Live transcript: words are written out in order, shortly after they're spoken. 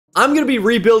I'm going to be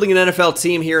rebuilding an NFL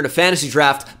team here in a fantasy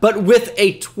draft, but with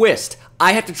a twist.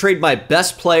 I have to trade my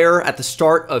best player at the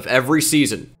start of every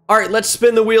season. All right, let's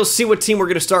spin the wheel, see what team we're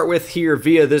going to start with here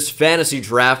via this fantasy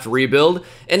draft rebuild,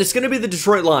 and it's going to be the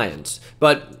Detroit Lions.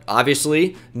 But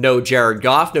obviously, no Jared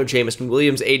Goff, no Jameson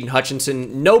Williams, Aiden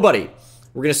Hutchinson, nobody.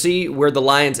 We're going to see where the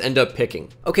Lions end up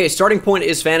picking. Okay, starting point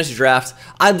is fantasy draft.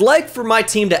 I'd like for my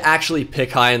team to actually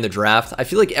pick high in the draft. I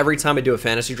feel like every time I do a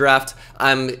fantasy draft,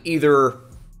 I'm either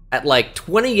at like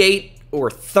 28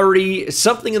 or 30,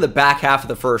 something in the back half of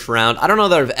the first round. I don't know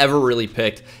that I've ever really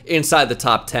picked inside the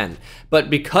top 10. But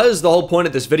because the whole point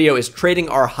of this video is trading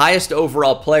our highest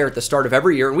overall player at the start of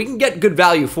every year, and we can get good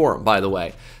value for him, by the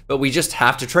way, but we just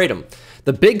have to trade him.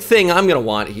 The big thing I'm going to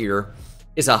want here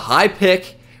is a high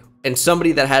pick and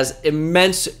somebody that has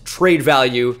immense trade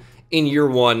value in year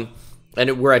one,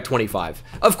 and we're at 25.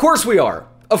 Of course we are.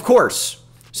 Of course.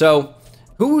 So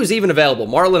who is even available?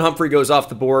 Marlon Humphrey goes off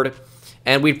the board,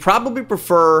 and we'd probably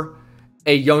prefer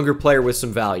a younger player with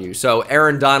some value. So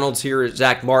Aaron Donald's here,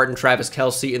 Zach Martin, Travis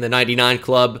Kelce in the 99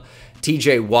 club,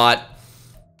 TJ Watt.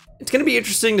 It's going to be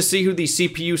interesting to see who the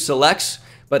CPU selects,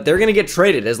 but they're going to get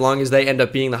traded as long as they end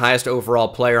up being the highest overall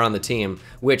player on the team,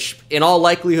 which in all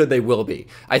likelihood they will be.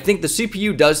 I think the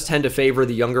CPU does tend to favor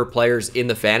the younger players in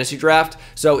the fantasy draft,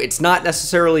 so it's not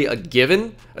necessarily a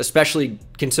given, especially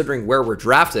considering where we're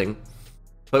drafting,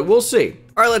 but we'll see.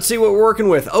 All right, let's see what we're working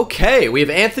with. Okay, we have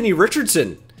Anthony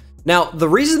Richardson. Now, the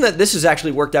reason that this has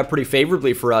actually worked out pretty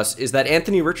favorably for us is that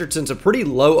Anthony Richardson's a pretty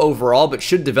low overall, but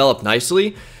should develop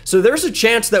nicely. So there's a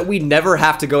chance that we never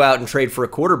have to go out and trade for a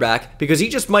quarterback because he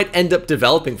just might end up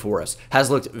developing for us. Has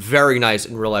looked very nice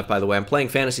in real life, by the way. I'm playing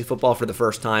fantasy football for the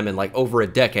first time in like over a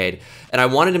decade, and I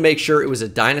wanted to make sure it was a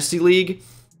dynasty league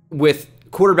with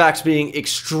quarterbacks being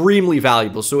extremely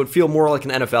valuable, so it would feel more like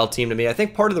an NFL team to me. I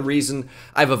think part of the reason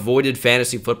I've avoided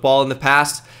fantasy football in the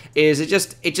past is it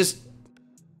just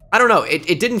I don't know,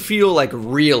 it didn't feel like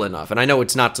real enough, and I know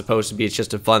it's not supposed to be, it's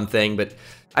just a fun thing, but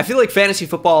I feel like fantasy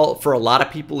football for a lot of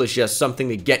people is just something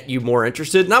to get you more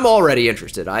interested, and I'm already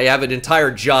interested. I have an entire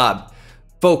job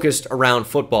focused around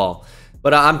football,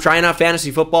 but I'm trying out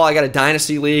fantasy football. I got a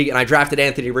dynasty league, and I drafted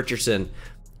Anthony Richardson,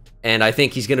 and I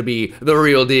think he's going to be the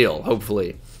real deal,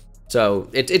 hopefully. So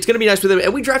it's going to be nice with him,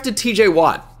 and we drafted TJ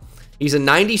Watt. He's a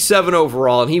 97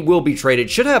 overall, and he will be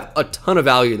traded. Should have a ton of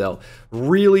value, though.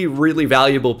 Really, really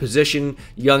valuable position,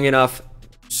 young enough,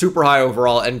 super high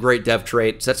overall, and great dev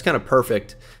trait. So that's kind of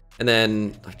perfect. And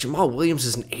then Jamal Williams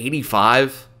is an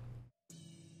 85.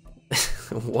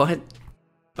 What?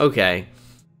 Okay.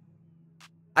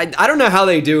 I don't know how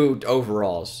they do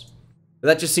overalls.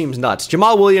 That just seems nuts.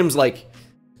 Jamal Williams, like,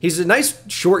 he's a nice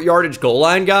short yardage goal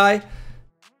line guy,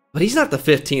 but he's not the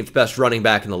 15th best running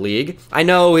back in the league. I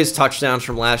know his touchdowns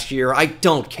from last year. I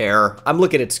don't care. I'm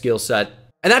looking at skill set.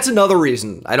 And that's another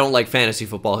reason I don't like fantasy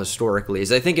football historically,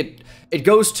 is I think it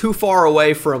goes too far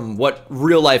away from what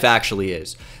real life actually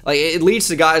is. Like, it leads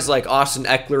to guys like Austin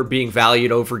Eckler being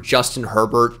valued over Justin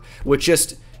Herbert, which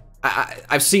just,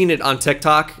 I've seen it on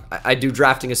TikTok. I do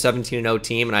drafting a 17-0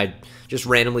 team, and I just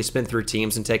randomly spin through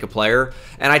teams and take a player.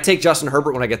 And I take Justin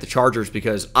Herbert when I get the Chargers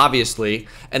because, obviously,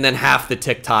 and then half the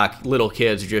TikTok little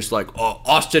kids are just like, oh,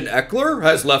 Austin Eckler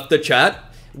has left the chat.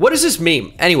 What is this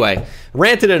meme? Anyway,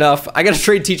 ranted enough. I got to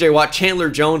trade TJ Watt. Chandler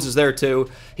Jones is there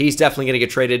too. He's definitely going to get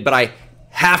traded, but I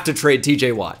have to trade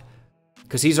TJ Watt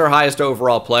because he's our highest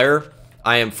overall player.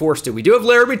 I am forced to. We do have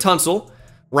Laramie Tunsil,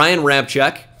 Ryan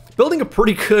Ramczyk, building a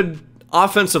pretty good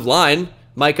offensive line.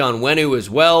 Mike Onwenu as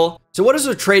well. So what does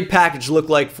a trade package look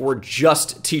like for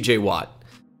just TJ Watt?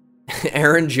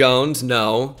 Aaron Jones,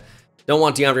 no. Don't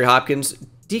want DeAndre Hopkins.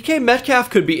 DK Metcalf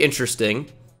could be interesting.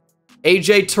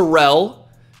 AJ Terrell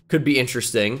could be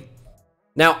interesting.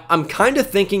 Now, I'm kind of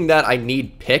thinking that I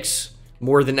need picks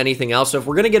more than anything else. So if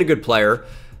we're going to get a good player,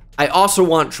 I also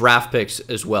want draft picks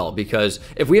as well, because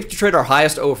if we have to trade our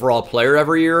highest overall player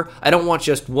every year, I don't want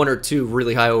just one or two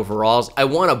really high overalls. I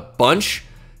want a bunch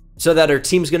so that our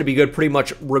team's going to be good pretty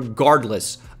much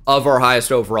regardless of our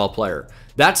highest overall player.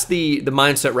 That's the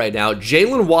mindset right now.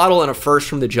 Jalen Waddle and a first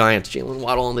from the Giants. Jalen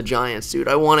Waddle and the Giants, dude.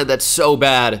 I wanted that so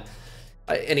bad.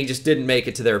 And he just didn't make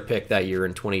it to their pick that year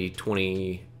in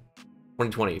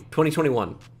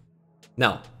 2021.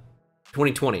 No,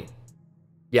 2020.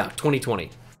 Yeah, 2020.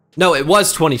 No, it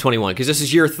was 2021 because this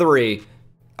is year 3.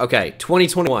 Okay,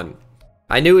 2021.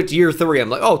 I knew it's year 3. I'm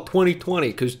like, oh, 2020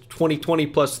 because 2020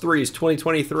 plus 3 is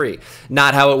 2023.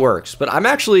 Not how it works. But I'm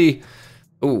actually,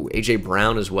 ooh, AJ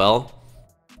Brown as well.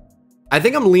 I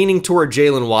think I'm leaning toward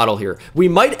Jalen Waddle here. We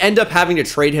might end up having to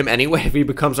trade him anyway if he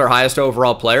becomes our highest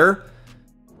overall player.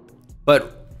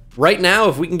 But right now,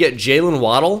 if we can get Jalen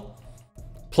Waddle,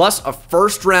 plus a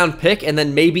first-round pick, and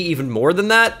then maybe even more than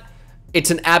that, it's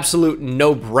an absolute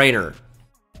no-brainer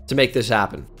to make this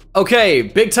happen. Okay,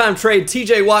 big-time trade.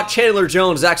 TJ Watt, Chandler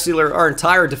Jones, Zach Sealer, our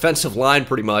entire defensive line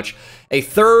pretty much. A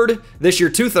third this year,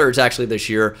 2/3 actually this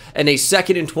year, and a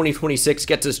second in 2026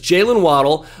 gets us Jalen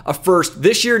Waddle, a first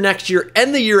this year, next year,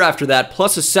 and the year after that,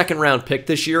 plus a second-round pick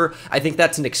this year. I think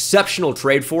that's an exceptional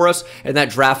trade for us, and that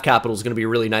draft capital is going to be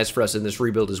really nice for us in this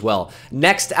rebuild as well.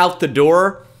 Next out the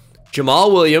door,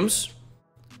 Jamal Williams,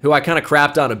 who I kind of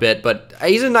crapped on a bit, but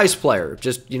he's a nice player,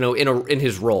 just, you know, in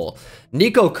his role.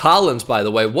 Nico Collins, by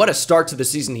the way, what a start to the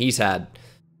season he's had.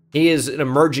 He is an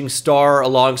emerging star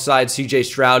alongside CJ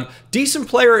Stroud. Decent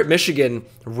player at Michigan,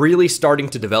 really starting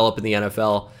to develop in the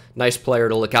NFL. Nice player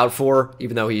to look out for,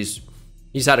 even though he's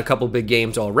had a couple big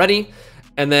games already.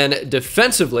 And then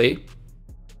defensively,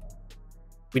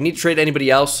 we need to trade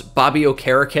anybody else. Bobby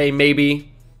Okereke,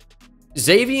 maybe.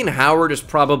 Xavier Howard is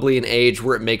probably an age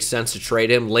where it makes sense to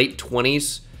trade him, late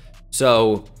 20s.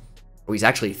 So, he's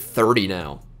actually 30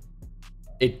 now.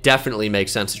 It definitely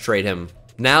makes sense to trade him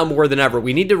now more than ever.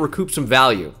 We need to recoup some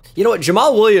value. You know what?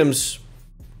 Jamal Williams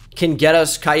can get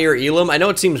us Kaiir Elam. I know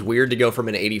it seems weird to go from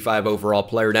an 85 overall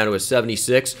player down to a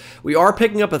 76. We are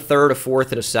picking up a third, a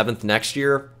fourth, and a seventh next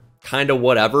year. Kind of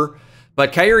whatever.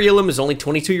 But Kaiir Elam is only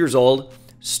 22 years old,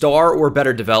 star or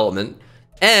better development,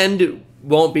 and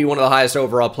won't be one of the highest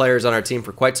overall players on our team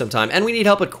for quite some time. And we need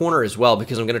help at corner as well,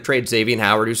 because I'm going to trade Xavier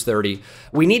Howard, who's 30.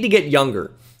 We need to get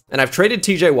younger. And I've traded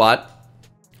TJ Watt.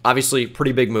 Obviously,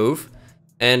 pretty big move.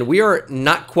 And we are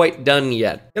not quite done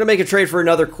yet. Gonna make a trade for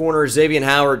another corner. Xavier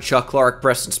Howard, Chuck Clark,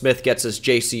 Preston Smith gets us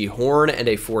J.C. Horn and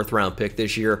a fourth-round pick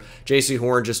this year. J.C.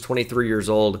 Horn, just 23 years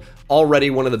old, already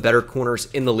one of the better corners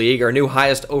in the league. Our new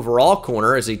highest overall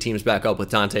corner as he teams back up with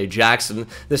Dante Jackson,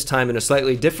 this time in a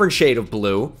slightly different shade of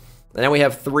blue. And now we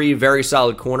have three very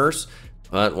solid corners,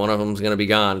 but one of them is gonna be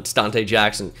gone. It's Dante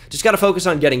Jackson. Just gotta focus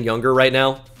on getting younger right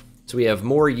now, so we have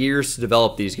more years to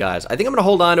develop these guys. I think I'm gonna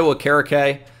hold on to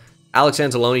Okereke. Alex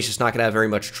Anzalone's just not going to have very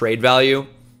much trade value.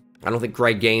 I don't think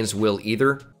Greg Gaines will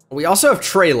either. We also have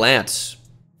Trey Lance.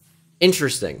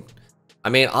 Interesting. I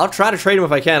mean, I'll try to trade him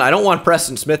if I can. I don't want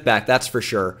Preston Smith back, that's for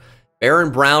sure.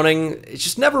 Aaron Browning, it's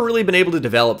just never really been able to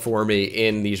develop for me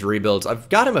in these rebuilds. I've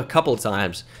got him a couple of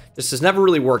times. This has never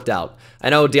really worked out. I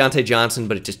know Deontay Johnson,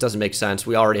 but it just doesn't make sense.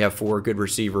 We already have 4 good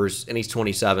receivers, and he's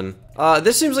 27.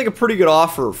 This seems like a pretty good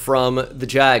offer from the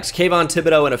Jags. Kayvon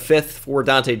Thibodeau and a fifth for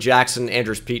Dante Jackson,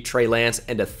 Andrews Pete, Trey Lance,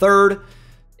 and a third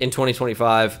in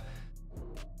 2025.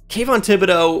 Kayvon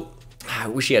Thibodeau, I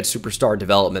wish he had superstar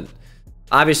development.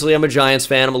 Obviously, I'm a Giants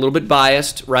fan. I'm a little bit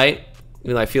biased, right?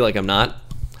 Even though I feel like I'm not.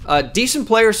 Decent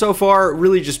player so far.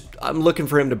 Really just, I'm looking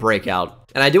for him to break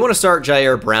out. And I do want to start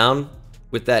Jair Brown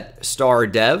with that star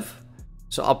dev.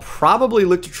 So I'll probably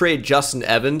look to trade Justin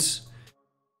Evans.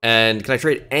 And can I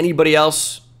trade anybody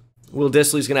else? Will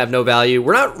Dissly's going to have no value.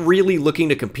 We're not really looking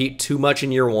to compete too much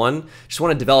in year one. Just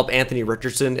want to develop Anthony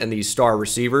Richardson and these star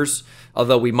receivers.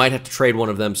 Although we might have to trade one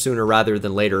of them sooner rather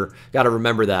than later. Got to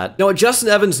remember that. No, Justin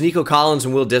Evans, Nico Collins,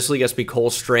 and Will Dissly gets me Cole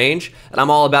Strange. And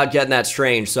I'm all about getting that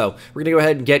Strange. So we're going to go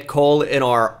ahead and get Cole in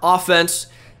our offense.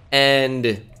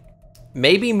 And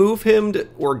maybe move him to,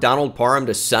 or Donald Parham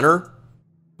to center.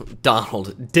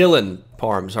 Dylan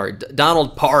Parham, sorry.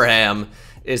 Donald Parham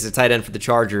is the tight end for the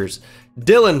Chargers.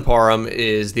 Dylan Parham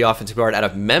is the offensive guard out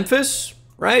of Memphis,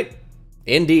 right?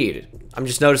 Indeed. I'm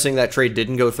just noticing that trade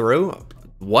didn't go through.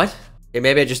 What? Okay,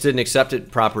 maybe I just didn't accept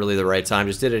it properly the right time.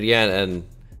 Just did it again, and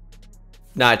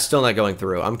nah, it's still not going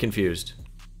through. I'm confused.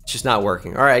 It's just not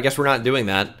working. All right, I guess we're not doing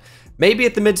that. Maybe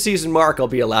at the midseason mark, I'll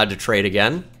be allowed to trade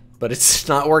again, but it's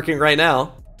not working right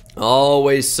now.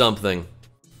 Always something.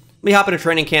 Let me hop into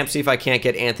training camp, see if I can't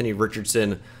get Anthony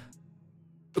Richardson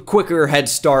a quicker head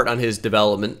start on his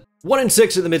development.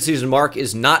 1-6 at the midseason mark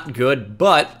is not good,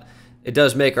 but it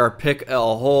does make our pick a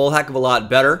whole heck of a lot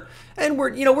better. And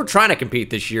we're trying to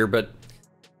compete this year, but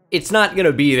it's not going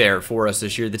to be there for us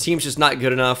this year. The team's just not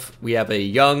good enough. We have a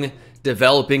young,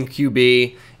 developing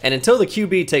QB, and until the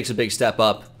QB takes a big step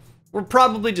up, we're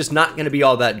probably just not going to be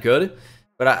all that good.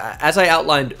 But as I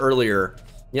outlined earlier,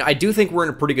 I do think we're in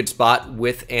a pretty good spot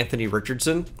with Anthony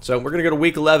Richardson. So we're going to go to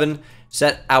week 11,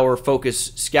 set our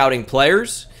focus scouting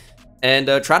players,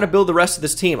 and try to build the rest of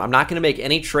this team. I'm not going to make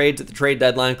any trades at the trade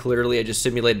deadline. Clearly, I just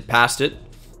simulated past it.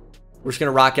 We're just going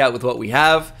to rock out with what we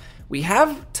have. We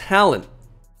have talent.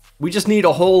 We just need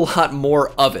a whole lot more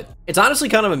of it. It's honestly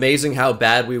kind of amazing how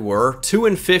bad we were.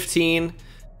 2-15.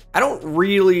 I don't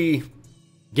really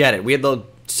get it. We had the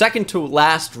second to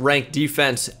last ranked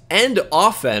defense and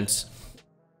offense.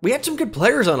 We had some good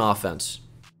players on offense.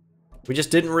 We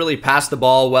just didn't really pass the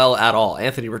ball well at all.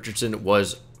 Anthony Richardson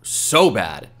was so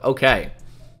bad. Okay.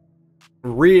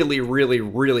 Really, really,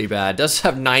 really bad. Does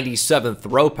have 97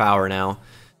 throw power now,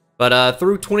 but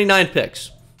through 29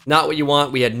 picks. Not what you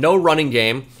want. We had no running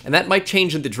game, and that might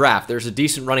change in the draft. There's a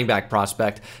decent running back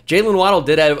prospect. Jalen Waddle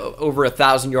did have over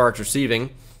 1,000 yards receiving,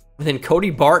 and then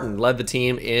Cody Barton led the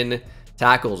team in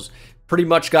tackles. Pretty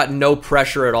much got no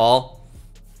pressure at all.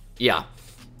 Yeah.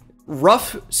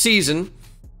 Rough season,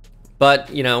 but,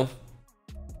 you know,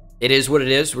 it is what it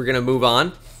is. We're going to move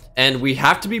on, and we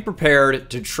have to be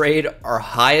prepared to trade our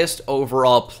highest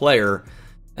overall player,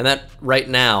 and that right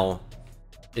now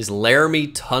is Laramie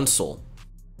Tunsil.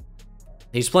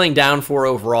 He's playing down 4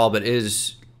 overall, but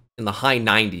is in the high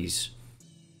 90s.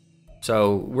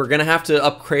 So we're going to have to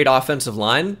upgrade offensive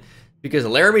line because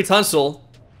Laramie Tunsil,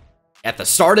 at the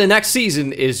start of next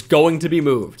season, is going to be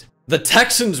moved. The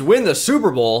Texans win the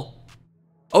Super Bowl.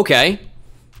 Okay.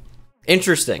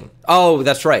 Interesting. Oh,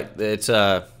 that's right. It's,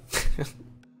 this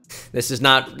is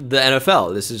not the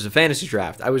NFL. This is a fantasy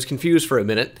draft. I was confused for a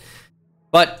minute.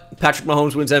 But Patrick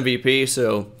Mahomes wins MVP,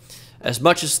 so as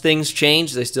much as things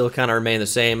change, they still kind of remain the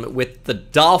same with the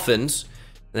Dolphins.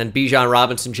 And then Bijan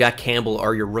Robinson, Jack Campbell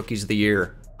are your rookies of the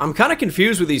year. I'm kind of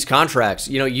confused with these contracts.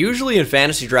 You know, usually in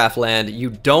fantasy draft land, you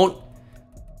don't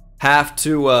have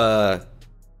to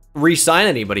re-sign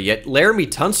anybody yet. Laramie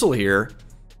Tunsil here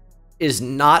is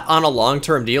not on a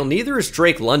long-term deal. Neither is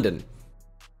Drake London.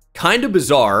 Kind of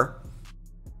bizarre.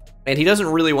 And he doesn't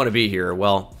really want to be here.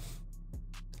 Well,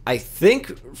 I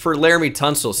think for Laramie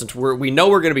Tunsil, since we know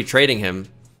we're going to be trading him,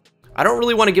 I don't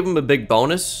really want to give him a big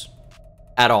bonus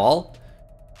at all.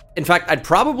 In fact, I'd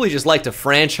probably just like to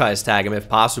franchise tag him if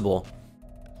possible.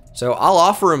 So I'll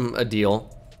offer him a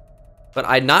deal, but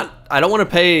I don't want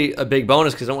to pay a big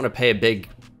bonus because I don't want to pay a big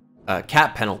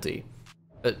cap penalty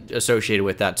associated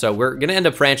with that. So we're going to end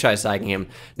up franchise tagging him.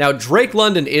 Now, Drake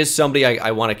London is somebody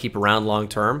I want to keep around long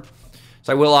term.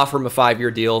 So I will offer him a 5-year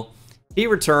deal. He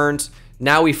returns.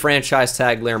 Now we franchise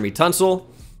tag Laramie Tunsil,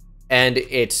 and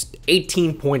it's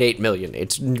 $18.8 million.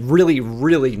 It's really,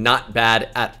 really not bad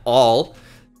at all.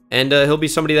 And he'll be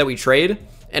somebody that we trade.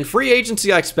 And free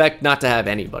agency, I expect not to have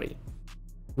anybody.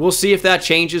 We'll see if that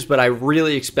changes, but I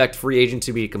really expect free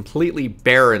agency to be completely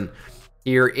barren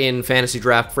here in Fantasy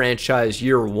Draft Franchise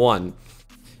Year 1.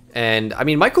 And, I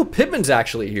mean, Michael Pittman's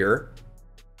actually here,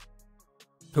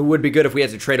 who would be good if we had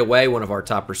to trade away one of our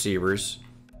top receivers.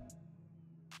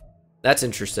 That's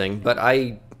interesting, but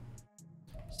I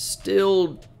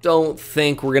still don't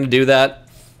think we're going to do that.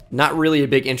 Not really a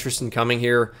big interest in coming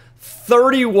here.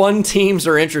 31 teams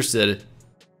are interested.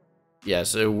 Yeah,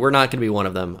 so we're not going to be one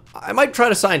of them. I might try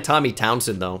to sign Tommy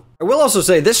Townsend, though. I will also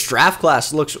say this draft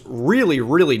class looks really,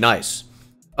 really nice.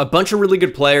 A bunch of really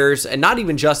good players, and not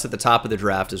even just at the top of the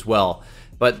draft as well.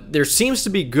 But there seems to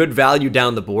be good value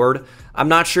down the board. I'm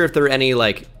not sure if there are any,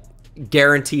 like,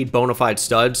 guaranteed bona fide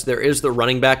studs. There is the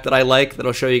running back that I like that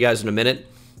I'll show you guys in a minute,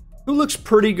 who looks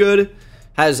pretty good.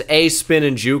 Has A, spin,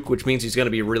 and juke, which means he's going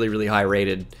to be really, really high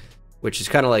rated, which is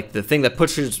kind of like the thing that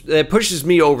pushes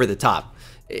me over the top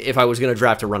if I was going to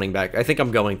draft a running back. I think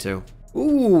I'm going to.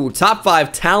 Ooh, top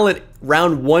 5 talent,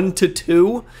 round 1 to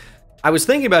 2. I was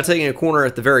thinking about taking a corner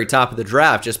at the very top of the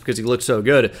draft just because he looked so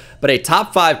good, but a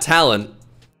top 5 talent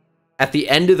at the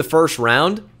end of the first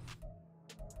round,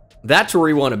 that's where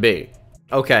we want to be.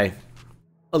 Okay.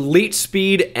 Elite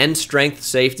speed and strength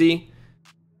safety.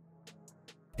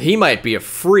 He might be a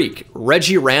freak.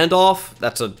 Reggie Randolph,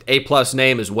 that's an A+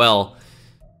 name as well.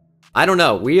 I don't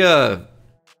know. We are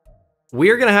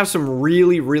going to have some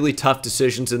really, really tough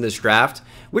decisions in this draft,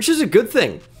 which is a good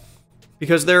thing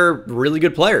because they're really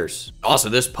good players. Also,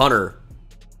 this punter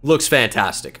looks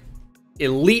fantastic.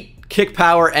 Elite kick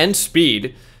power and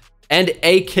speed and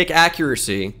A kick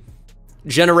accuracy.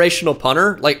 Generational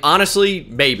punter. Like, honestly,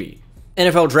 maybe.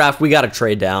 NFL draft, we got to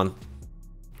trade down.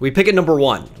 We pick at number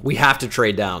 1. We have to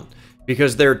trade down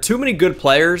because there are too many good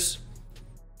players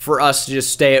for us to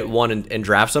just stay at 1 and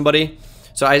draft somebody.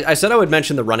 So I said I would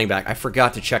mention the running back. I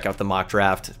forgot to check out the mock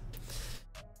draft,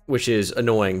 which is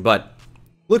annoying, but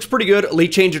looks pretty good.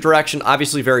 Elite change of direction,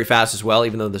 obviously very fast as well,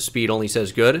 even though the speed only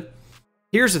says good.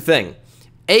 Here's the thing.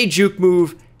 A juke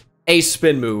move, A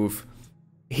spin move.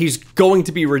 He's going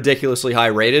to be ridiculously high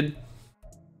rated.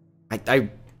 I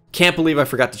can't believe I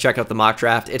forgot to check out the mock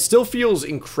draft. It still feels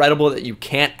incredible that you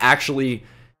can't actually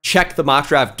check the mock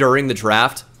draft during the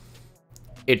draft.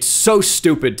 It's so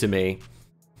stupid to me.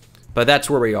 But that's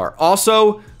where we are.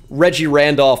 Also, Reggie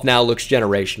Randolph now looks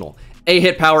generational. A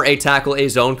hit power, A tackle, A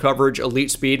zone coverage,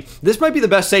 elite speed. This might be the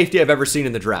best safety I've ever seen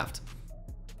in the draft.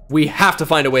 We have to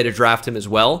find a way to draft him as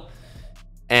well.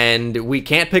 And we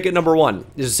can't pick at number 1,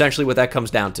 is essentially what that comes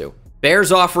down to.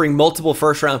 Bears offering multiple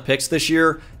first-round picks this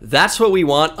year. That's what we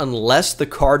want unless the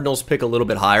Cardinals pick a little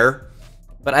bit higher.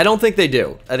 But I don't think they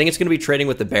do. I think it's going to be trading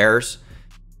with the Bears.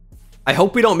 I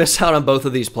hope we don't miss out on both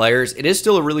of these players. It is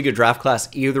still a really good draft class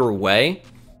either way.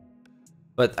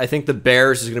 But I think the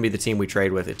Bears is going to be the team we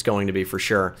trade with. It's going to be for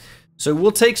sure. So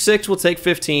we'll take 6, we'll take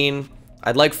 15.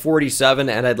 I'd like 47,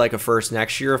 and I'd like a first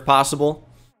next year if possible.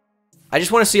 I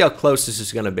just want to see how close this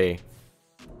is going to be.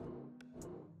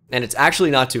 And it's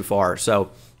actually not too far.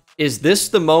 So is this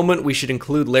the moment we should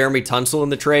include Laramie Tunsil in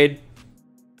the trade?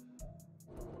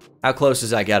 How close does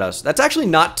that get us? That's actually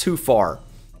not too far.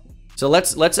 So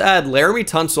let's add Laramie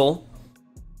Tunsil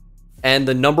and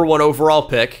the #1 overall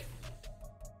pick.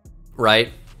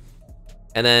 Right?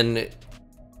 And then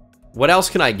what else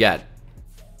can I get?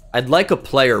 I'd like a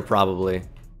player probably.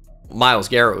 Myles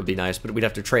Garrett would be nice, but we'd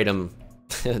have to trade him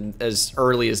as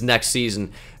early as next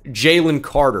season. Jalen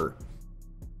Carter.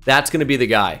 That's going to be the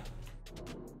guy.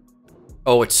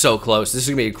 Oh, it's so close. This is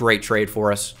going to be a great trade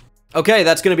for us. Okay,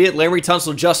 that's going to be it. Laramie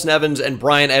Tunsil, Justin Evans, and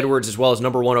Brian Edwards, as well as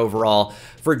 #1 overall.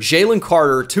 For Jalen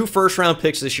Carter, 2 first-round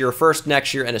picks this year, first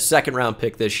next year, and a second-round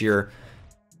pick this year.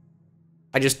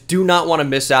 I just do not want to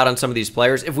miss out on some of these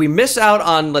players. If we miss out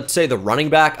on, let's say, the running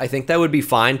back, I think that would be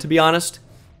fine, to be honest,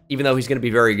 even though he's going to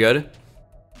be very good.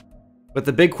 But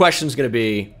the big question is going to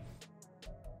be,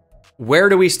 where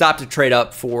do we stop to trade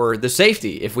up for the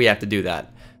safety if we have to do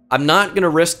that? I'm not going to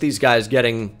risk these guys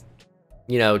getting,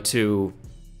 to,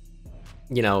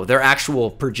 their actual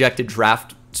projected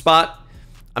draft spot.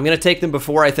 I'm going to take them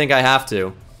before I think I have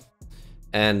to.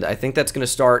 And I think that's going to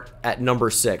start at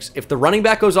 #6. If the running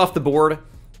back goes off the board,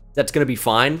 that's going to be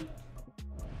fine.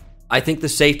 I think the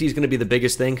safety is going to be the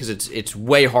biggest thing because it's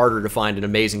way harder to find an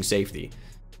amazing safety.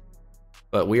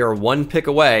 But we are 1 pick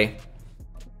away.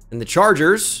 And the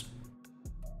Chargers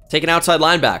take an outside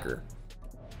linebacker.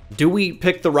 Do we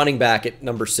pick the running back at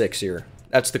 #6 here?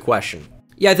 That's the question.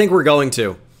 Yeah, I think we're going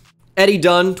to. Eddie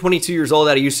Dunn, 22 years old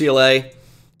out of UCLA.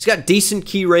 He's got decent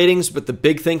key ratings, but the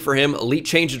big thing for him, elite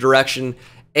change of direction,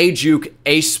 a juke,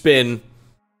 a spin.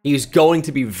 He's going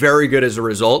to be very good as a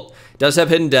result. Does have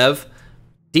hidden dev.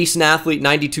 Decent athlete,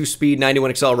 92 speed, 91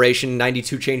 acceleration,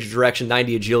 92 change of direction,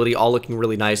 90 agility, all looking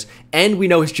really nice. And we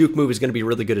know his juke move is going to be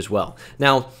really good as well.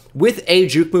 Now, with a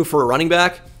juke move for a running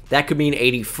back, that could mean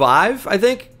 85, I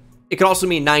think. It could also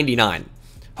mean 99.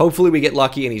 Hopefully we get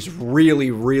lucky and he's really,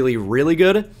 really, really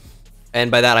good. And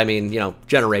by that I mean,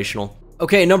 generational.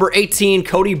 Okay, #18,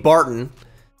 Cody Barton.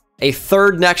 A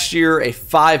 3rd next year, a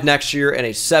 5 next year, and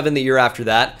a 7 the year after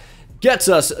that. Gets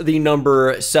us the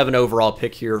 #7 overall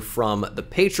pick here from the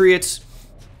Patriots.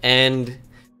 And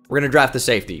we're going to draft the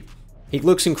safety. He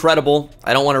looks incredible.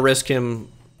 I don't want to risk him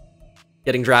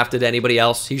getting drafted to anybody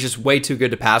else. He's just way too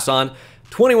good to pass on.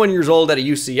 21 years old at a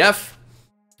UCF.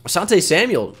 Asante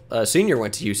Samuel, Sr.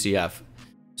 went to UCF.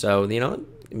 So,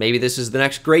 maybe this is the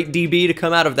next great DB to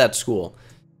come out of that school.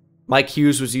 Mike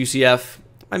Hughes was UCF.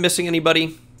 Am I missing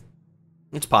anybody?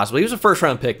 It's possible. He was a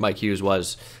first-round pick, Mike Hughes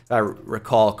was, if I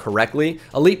recall correctly.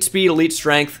 Elite speed, elite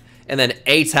strength, and then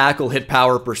a tackle, hit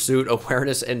power, pursuit,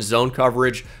 awareness, and zone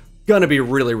coverage. Gonna be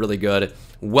really, really good.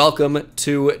 Welcome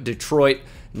to Detroit.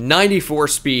 94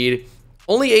 speed,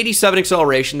 only 87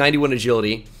 acceleration, 91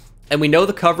 agility. And we know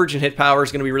the coverage and hit power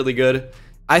is going to be really good.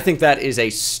 I think that is a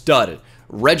stud.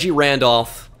 Reggie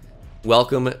Randolph,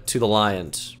 welcome to the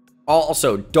Lions.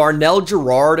 Also, Darnell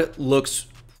Gerard looks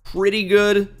pretty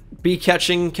good. B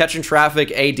catching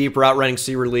traffic, A deep route running,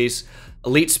 C release,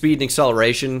 elite speed and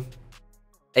acceleration,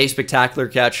 A spectacular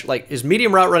catch. Like, his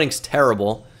medium route running's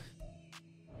terrible.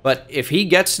 But if he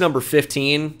gets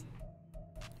 #15,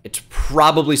 it's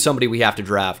probably somebody we have to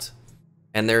draft.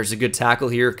 And there's a good tackle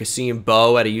here, Kasim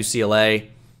Bowe at a UCLA.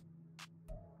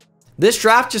 This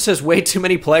draft just has way too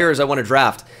many players I want to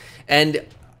draft. And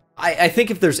I think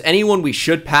if there's anyone we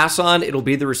should pass on, it'll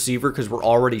be the receiver because we're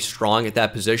already strong at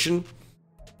that position.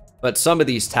 But some of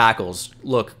these tackles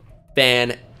look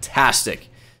fantastic.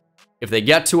 If they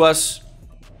get to us,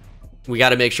 we got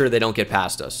to make sure they don't get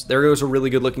past us. There goes a really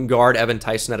good-looking guard, Evan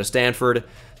Tyson out of Stanford.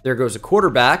 There goes a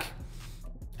quarterback.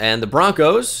 And the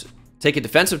Broncos take a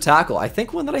defensive tackle. I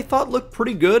think one that I thought looked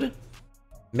pretty good.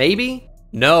 Maybe?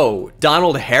 No.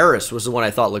 Donald Harris was the one I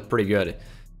thought looked pretty good.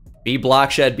 B block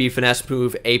shed, B finesse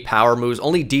move, A power moves.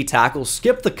 Only D tackle.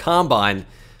 Skip the combine,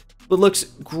 but looks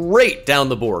great down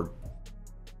the board.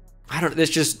 This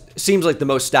just seems like the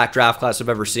most stacked draft class I've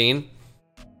ever seen.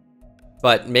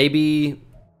 But maybe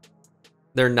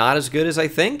they're not as good as I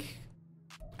think.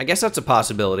 I guess that's a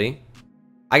possibility.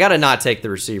 I gotta not take the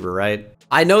receiver, right?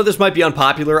 I know this might be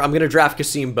unpopular. I'm gonna draft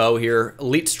Kasim Bowe here.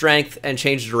 Elite strength and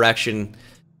change of direction.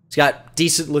 He's got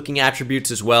decent looking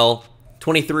attributes as well.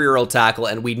 23-year-old tackle,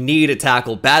 and we need a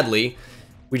tackle badly.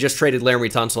 We just traded Laramie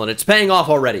Tunsil, and it's paying off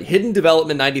already. Hidden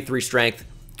development, 93 strength,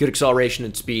 good acceleration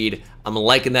and speed. I'm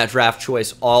liking that draft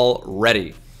choice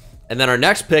already. And then our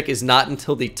next pick is not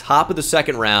until the top of the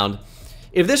second round.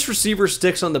 If this receiver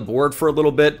sticks on the board for a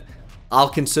little bit, I'll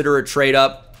consider a trade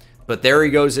up. But there he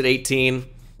goes at 18.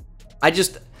 I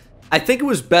think it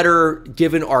was better,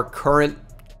 given our current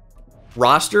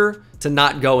roster, to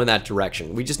not go in that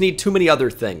direction. We just need too many other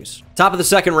things. Top of the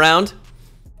second round.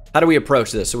 How do we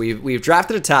approach this? So we've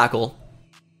drafted a tackle.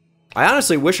 I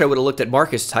honestly wish I would have looked at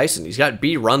Marcus Tyson. He's got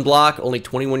B run block, only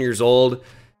 21 years old.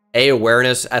 A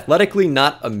awareness. Athletically,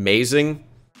 not amazing.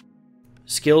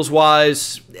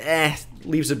 Skills-wise,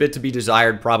 leaves a bit to be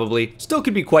desired, probably. Still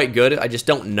could be quite good. I just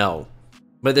don't know.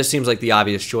 But this seems like the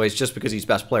obvious choice just because he's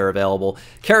best player available.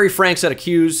 Kerry Franks at a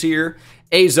Q's here.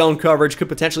 A zone coverage. Could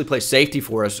potentially play safety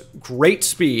for us. Great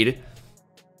speed.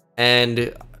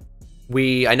 And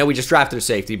I know we just drafted a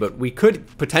safety, but we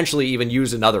could potentially even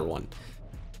use another one.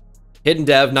 Hidden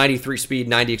dev, 93 speed,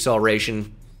 90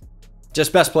 acceleration.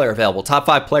 Just best player available. Top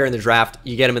 5 player in the draft.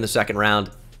 You get him in the second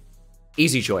round.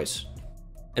 Easy choice.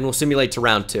 And we'll simulate to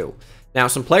round 2. Now,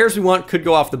 some players we want could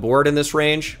go off the board in this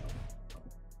range.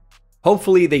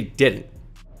 Hopefully they didn't,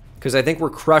 because I think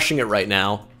we're crushing it right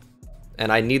now,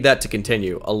 and I need that to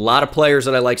continue. A lot of players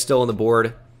that I like still on the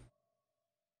board.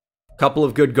 A couple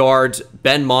of good guards.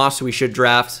 Ben Moss, who we should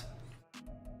draft.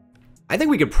 I think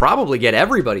we could probably get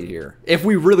everybody here if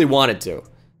we really wanted to.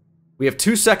 We have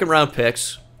 2 second-round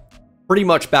picks, pretty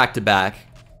much back-to-back.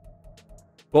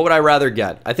 What would I rather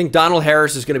get? I think Donald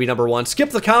Harris is going to be number 1.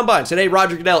 Skip the combine. Said, hey,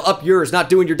 Roger Goodell, up yours. Not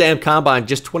doing your damn combine.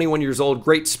 Just 21 years old.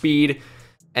 Great speed.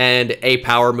 And A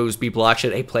power moves, B block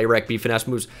shit, A play rec, B finesse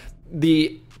moves.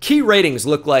 The key ratings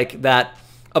look like that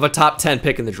of a top 10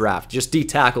 pick in the draft. Just D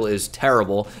tackle is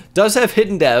terrible. Does have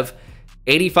hidden dev,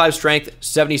 85 strength,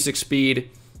 76 speed.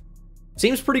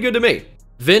 Seems pretty good to me.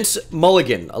 Vince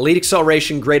Mulligan, elite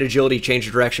acceleration, great agility, change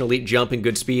of direction, elite jumping,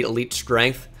 good speed, elite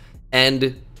strength,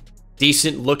 and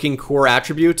decent looking core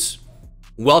attributes.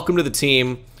 Welcome to the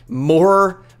team.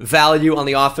 More value on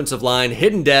the offensive line.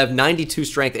 Hidden dev, 92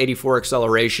 strength, 84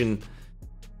 acceleration.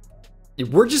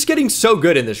 We're just getting so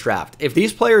good in this draft. If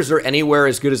these players are anywhere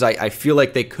as good as I feel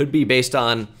like they could be based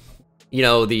on, you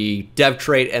know, the dev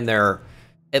trait and their,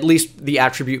 at least the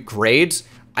attribute grades,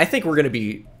 I think we're going to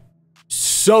be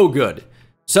so good.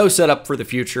 So set up for the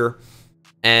future.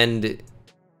 And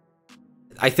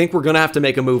I think we're going to have to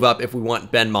make a move up if we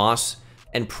want Ben Moss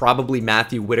and probably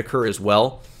Matthew Whitaker as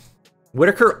well.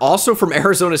 Whitaker also from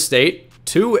Arizona State.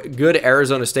 2 good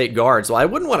Arizona State guards. So I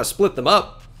wouldn't want to split them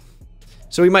up.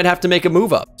 So we might have to make a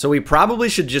move up. So we probably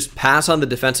should just pass on the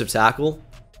defensive tackle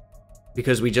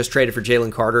because we just traded for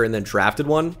Jalen Carter and then drafted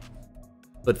one.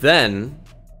 But then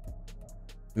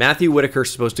Matthew Whitaker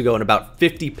is supposed to go in about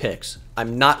 50 picks.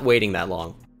 I'm not waiting that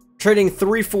long. Trading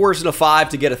 3 4s and a 5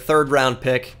 to get a 3rd round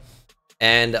pick.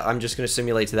 And I'm just going to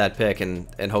simulate to that pick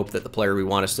and hope that the player we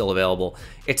want is still available.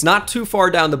 It's not too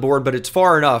far down the board, but it's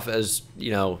far enough as,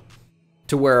 you know,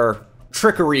 to where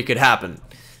trickery could happen.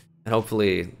 And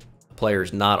hopefully the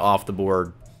player's not off the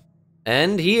board.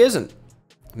 And he isn't.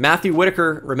 Matthew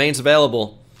Whitaker remains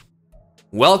available.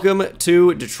 Welcome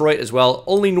to Detroit as well.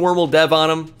 Only normal dev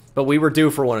on him, but we were due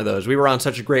for one of those. We were on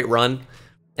such a great run.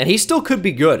 And he still could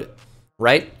be good,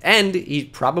 right? And he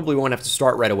probably won't have to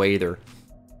start right away either.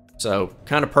 So,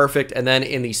 kind of perfect. And then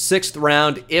in the 6th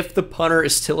round, if the punter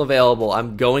is still available,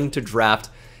 I'm going to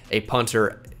draft a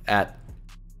punter at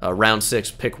round 6,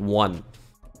 pick 1.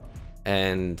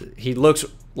 And he looks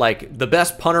like the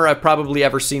best punter I've probably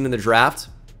ever seen in the draft.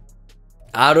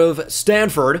 Out of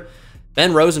Stanford,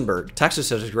 Ben Rosenberg. Texas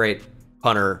has a great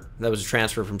punter. That was a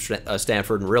transfer from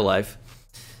Stanford in real life.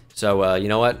 So, you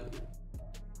know what?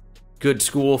 Good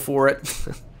school for it.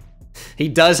 He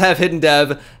does have hidden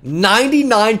dev,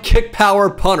 99 kick power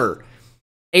punter,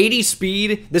 80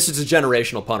 speed. This is a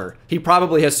generational punter. He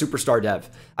probably has superstar dev.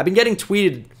 I've been getting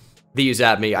tweeted these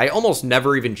at me. I almost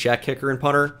never even check kicker and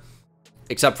punter,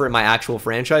 except for in my actual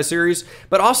franchise series.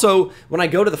 But also, when I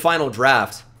go to the final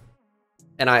draft,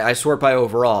 and I sort by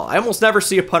overall, I almost never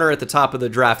see a punter at the top of the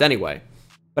draft anyway.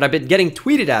 But I've been getting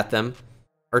tweeted at them,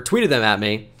 or tweeted them at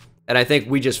me, and I think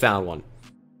we just found one.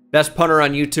 Best punter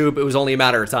on YouTube. It was only a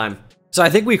matter of time. So I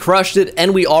think we crushed it,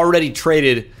 and we already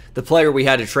traded the player we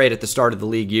had to trade at the start of the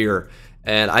league year.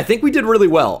 And I think we did really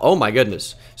well. Oh my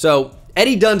goodness. So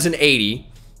Eddie Dunn's an 80.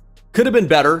 Could have been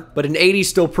better, but an 80 is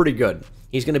still pretty good.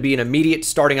 He's going to be an immediate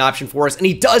starting option for us, and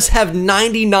he does have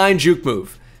 99 juke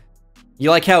move. You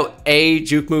like how A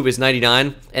juke move is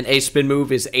 99, and A spin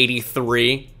move is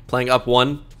 83, playing up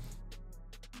 1?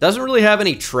 Doesn't really have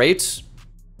any traits.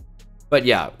 But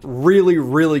yeah, really,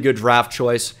 really good draft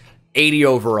choice. 80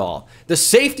 overall. The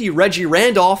safety, Reggie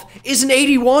Randolph, is an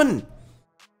 81.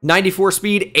 94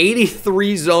 speed,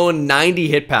 83 zone, 90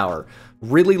 hit power.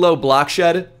 Really low block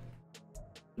shed,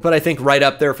 but I think right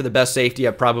up there for the best safety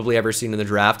I've probably ever seen in the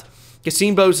draft.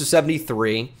 Casimbo's a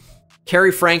 73.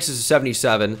 Kerry Franks is a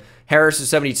 77. Harris is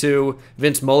 72.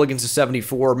 Vince Mulligan's a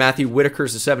 74. Matthew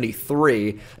Whitaker's a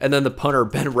 73. And then the punter,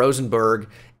 Ben Rosenberg,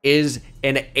 is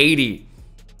an 80.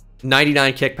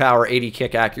 99 kick power, 80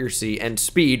 kick accuracy, and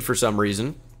speed for some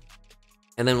reason.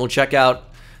 And then we'll check out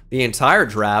the entire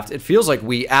draft. It feels like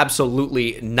we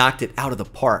absolutely knocked it out of the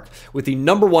park. With the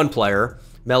number 1 player,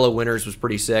 Mello Winters was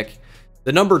pretty sick.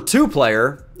 The number 2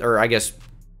 player, or I guess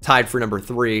tied for number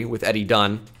 3 with Eddie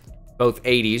Dunn, both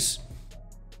 80s.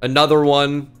 Another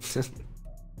one,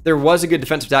 there was a good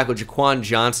defensive tackle, Jaquan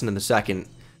Johnson in the second.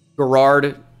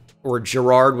 Gerard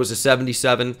was a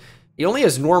 77. He only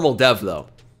has normal dev though.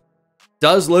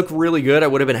 Does look really good. I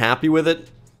would have been happy with it,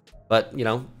 but you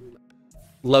know,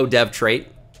 low dev trait.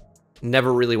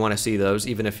 Never really want to see those,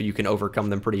 even if you can overcome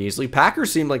them pretty easily.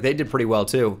 Packers seemed like they did pretty well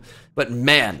too, but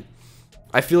man,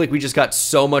 I feel like we just got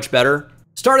so much better.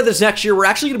 Start of this next year, we're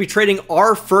actually going to be trading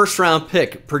our first round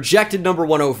pick, projected number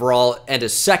 1 overall, and a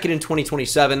second in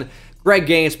 2027, Greg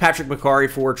Gaines, Patrick McCarry,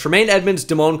 for Tremaine Edmonds,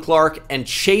 Damone Clark, and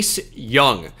Chase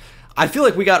Young. I feel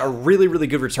like we got a really, really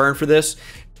good return for this.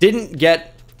 Didn't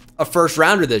get a first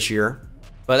rounder this year,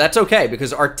 but that's okay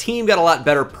because our team got a lot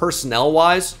better personnel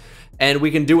wise, and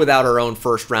we can do without our own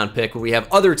first round pick when we have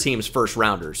other teams' first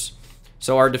rounders.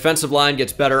 So our defensive line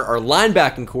gets better, our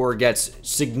linebacking core gets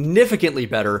significantly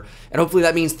better, and hopefully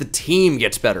that means the team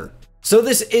gets better. So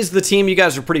this is the team. You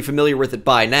guys are pretty familiar with it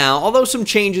by now, although some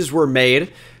changes were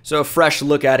made, so a fresh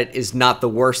look at it is not the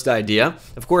worst idea.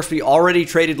 Of course, we already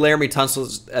traded Laramie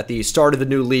Tunsil at the start of the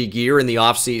new league year in the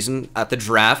offseason at the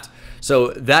draft. So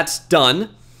that's done.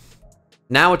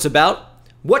 Now it's about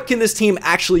what can this team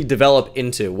actually develop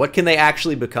into? What can they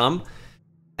actually become?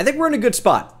 I think we're in a good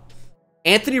spot.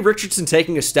 Anthony Richardson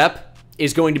taking a step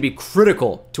is going to be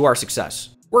critical to our success.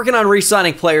 Working on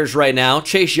re-signing players right now.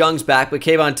 Chase Young's back, but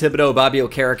Kayvon Thibodeau, Bobby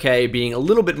Okereke being a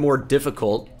little bit more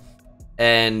difficult.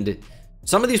 And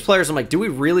some of these players, I'm like, do we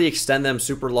really extend them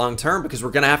super long term? Because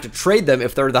we're going to have to trade them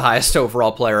if they're the highest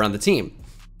overall player on the team.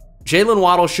 Jalen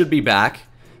Waddle should be back,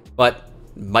 but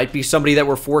might be somebody that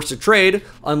we're forced to trade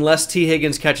unless T.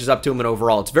 Higgins catches up to him in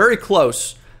overall. It's very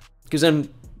close, because then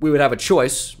we would have a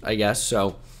choice, I guess.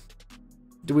 So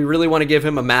do we really want to give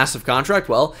him a massive contract?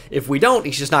 Well, if we don't,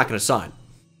 he's just not going to sign.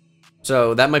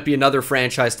 So that might be another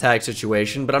franchise tag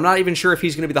situation, but I'm not even sure if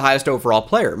he's going to be the highest overall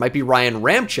player. It might be Ryan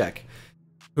Ramczyk,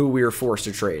 who we are forced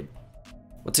to trade.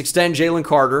 Let's extend Jalen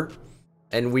Carter,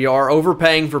 and we are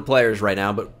overpaying for players right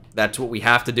now, but that's what we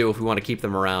have to do if we want to keep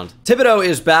them around. Thibodeau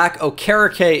is back.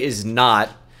 Okereke is not.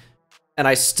 And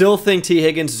I still think T.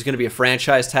 Higgins is going to be a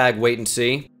franchise tag. Wait and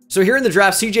see. So here in the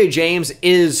draft, CJ James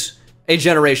is a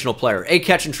generational player. A,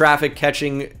 catching traffic,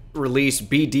 catching release,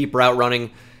 B, deep route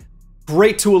running.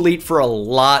 Great to elite for a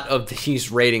lot of these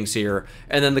ratings here.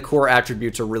 And then the core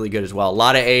attributes are really good as well. A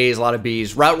lot of A's, a lot of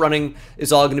B's. Route running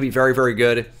is all going to be very, very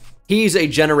good. He's a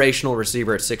generational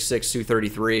receiver at 6'6",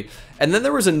 233. And then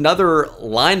there was another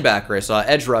linebacker I saw,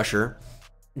 edge rusher,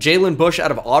 Jalen Bush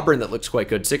out of Auburn, that looks quite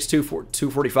good. 6'2",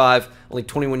 245, only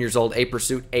 21 years old, A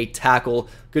pursuit, A tackle,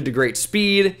 good to great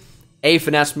speed, A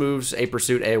finesse moves, A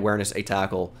pursuit, A awareness, A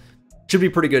tackle. Should be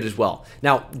pretty good as well.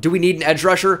 Now, do we need an edge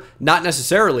rusher? Not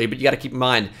necessarily, but you got to keep in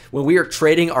mind, when we are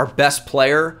trading our best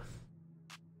player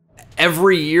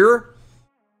every year,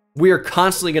 we are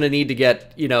constantly going to need to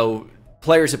get, you know,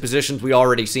 players at positions we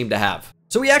already seem to have.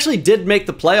 So we actually did make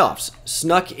the playoffs,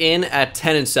 snuck in at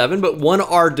 10-7, but won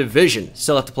our division.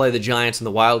 Still have to play the Giants in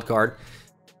the wild card.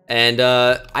 And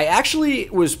I actually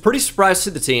was pretty surprised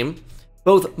to the team.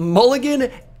 Both Mulligan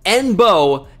and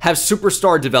Bo have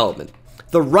superstar development.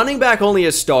 The running back only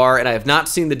has star, and I have not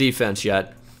seen the defense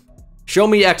yet. Show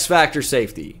me X Factor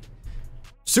safety.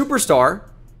 Superstar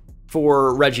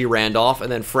for Reggie Randolph, and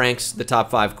then Frank's the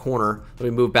top 5 corner. Let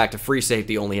me move back to free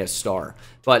safety, only has star.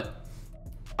 But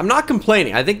I'm not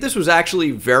complaining. I think this was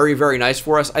actually very, very nice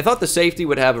for us. I thought the safety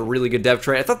would have a really good dev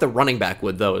trait. I thought the running back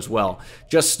would, though, as well.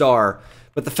 Just star.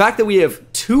 But the fact that we have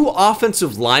 2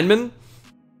 offensive linemen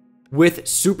with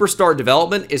superstar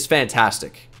development is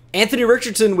fantastic. Anthony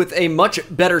Richardson with a much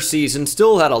better season,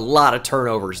 still had a lot of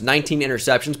turnovers, 19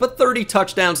 interceptions, but 30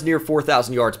 touchdowns, near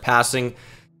 4,000 yards passing.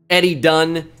 Eddie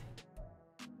Dunn,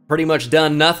 pretty much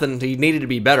done nothing. He needed to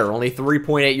be better. Only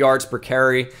 3.8 yards per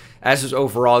carry. As his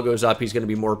overall goes up, he's going to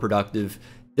be more productive.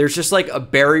 There's just like a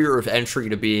barrier of entry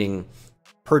to being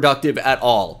productive at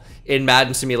all in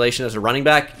Madden Simulation as a running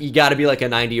back. You got to be like a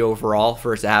 90 overall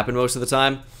for it to happen most of the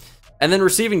time. And then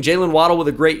receiving, Jalen Waddle with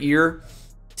a great year.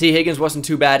 T. Higgins wasn't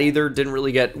too bad either. Didn't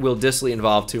really get Will Dissly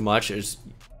involved too much, as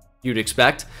you'd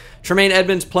expect. Tremaine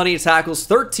Edmonds, plenty of tackles.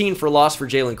 13 for loss for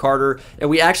Jalen Carter. And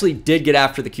we actually did get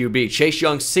after the QB. Chase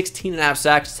Young, 16.5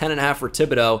 sacks, 10.5 for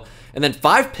Thibodeau. And then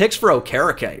 5 picks for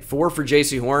Okereke, 4 for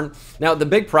J.C. Horn. Now, the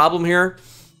big problem here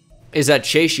is that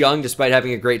Chase Young, despite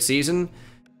having a great season,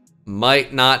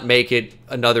 might not make it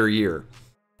another year.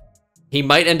 He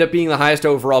might end up being the highest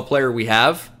overall player we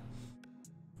have.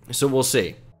 So we'll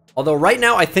see. Although right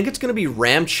now, I think it's going to be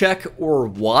Ramczyk or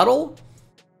Waddle.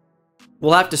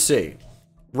 We'll have to see.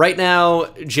 Right now,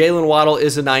 Jalen Waddle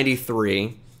is a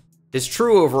 93. His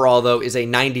true overall, though, is a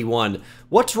 91.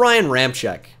 What's Ryan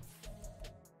Ramczyk?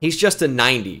 He's just a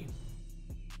 90.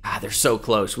 Ah, they're so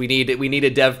close. We need a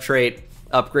dev trait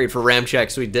upgrade for Ramczyk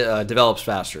so he develops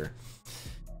faster.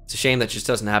 It's a shame that just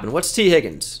doesn't happen. What's T.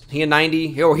 Higgins? He a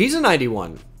 90? Oh, he's a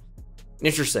 91.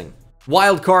 Interesting.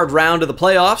 Wild card round of the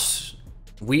playoffs.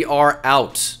 We are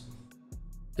out.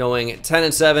 Going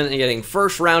 10-7 and getting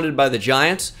first rounded by the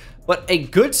Giants. But a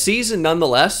good season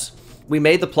nonetheless. We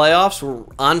made the playoffs. We're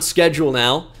on schedule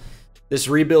now. This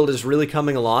rebuild is really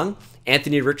coming along.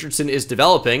 Anthony Richardson is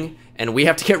developing, and we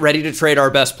have to get ready to trade our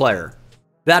best player.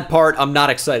 That part I'm not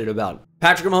excited about.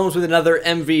 Patrick Mahomes with another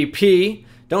MVP.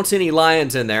 Don't see any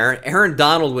Lions in there. Aaron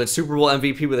Donald wins Super Bowl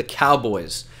MVP with the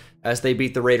Cowboys as they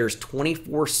beat the Raiders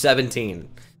 24-17.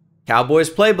 Cowboys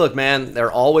playbook, man.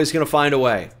 They're always going to find a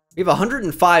way. We have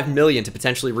 $105 million to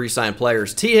potentially re-sign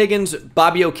players. T. Higgins,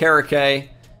 Bobby Okereke.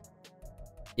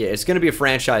 Yeah, it's going to be a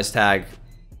franchise tag,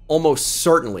 almost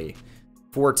certainly,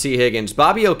 for T. Higgins.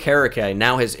 Bobby Okereke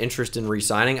now has interest in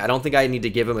re-signing. I don't think I need to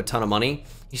give him a ton of money.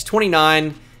 He's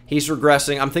 29. He's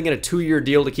regressing. I'm thinking a 2-year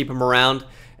deal to keep him around,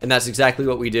 and that's exactly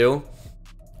what we do.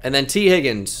 And then T.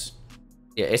 Higgins,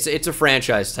 yeah, it's a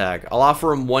franchise tag. I'll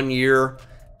offer him 1 year,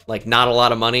 like not a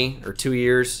lot of money, or 2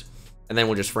 years, and then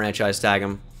we'll just franchise tag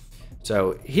him.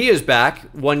 So he is back,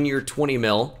 1 year, 20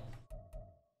 mil.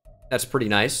 That's pretty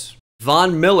nice.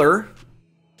 Von Miller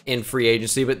in free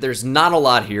agency, but there's not a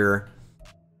lot here.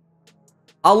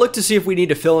 I'll look to see if we need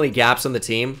to fill any gaps on the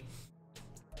team,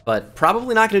 but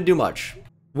probably not going to do much.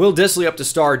 Will Dissly up to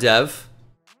star dev.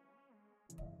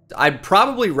 I'd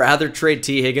probably rather trade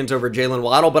T. Higgins over Jalen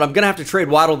Waddle, but I'm going to have to trade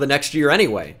Waddle the next year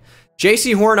anyway.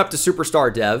 J.C. Horn up to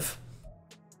superstar dev.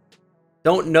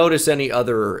 Don't notice any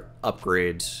other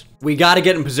upgrades. We got to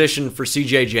get in position for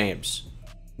C.J. James.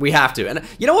 We have to. And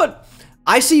you know what?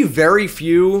 I see very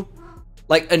few,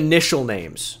 like, initial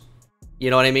names. You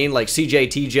know what I mean? Like C.J.,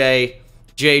 T.J.,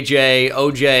 J.J.,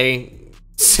 O.J.,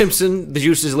 Simpson, the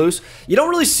juice is loose. You don't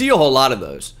really see a whole lot of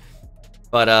those.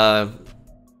 But,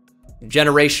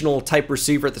 generational type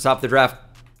receiver at the top of the draft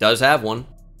does have one.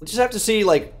 We just have to see,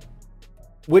 like,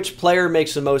 which player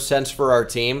makes the most sense for our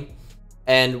team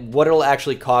and what it'll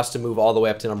actually cost to move all the way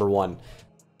up to number 1.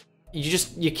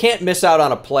 You can't miss out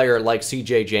on a player like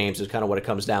C.J. James is kind of what it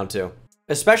comes down to.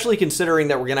 Especially considering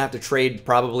that we're going to have to trade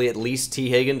probably at least T.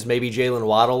 Higgins, maybe Jalen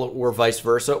Waddle, or vice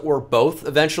versa, or both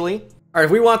eventually. All right,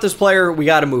 if we want this player, we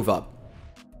got to move up.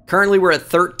 Currently, we're at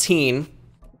 13.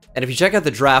 And if you check out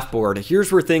the draft board,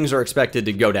 here's where things are expected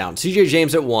to go down. C.J.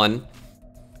 James at 1.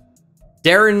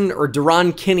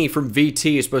 Deron Kinney from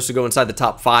VT is supposed to go inside the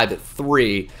top 5 at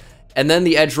 3. And then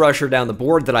the edge rusher down the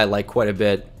board that I like quite a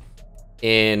bit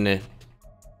in...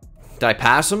 Did I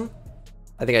pass him?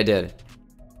 I think I did.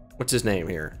 What's his name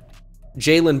here?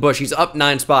 Jalen Bush. He's up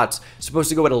 9 spots. Supposed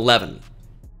to go at 11.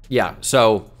 Yeah,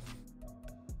 so...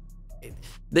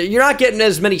 You're not getting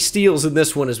as many steals in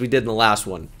this one as we did in the last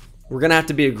one. We're going to have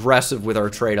to be aggressive with our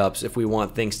trade-ups if we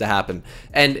want things to happen.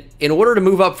 And in order to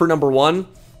move up for number 1,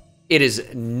 it is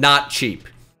not cheap.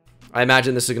 I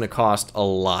imagine this is going to cost a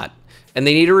lot. And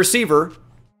they need a receiver.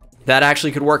 That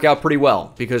actually could work out pretty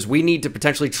well because we need to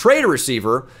potentially trade a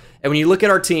receiver. And when you look at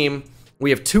our team, we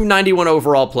have 2 91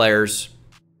 overall players.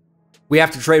 We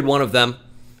have to trade one of them.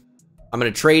 I'm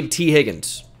going to trade T.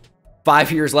 Higgins.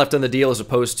 5 years left on the deal as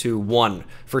opposed to 1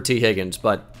 for T. Higgins.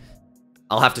 But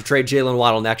I'll have to trade Jalen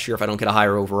Waddle next year if I don't get a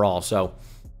higher overall. So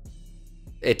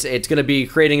it's going to be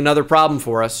creating another problem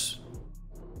for us.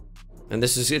 And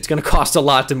it's going to cost a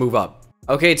lot to move up.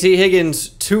 Okay, T. Higgins,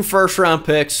 2 first-round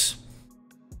picks.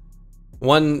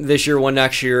 1 this year, 1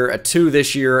 next year. A 2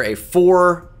 this year, a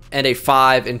 4, and a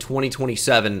 5 in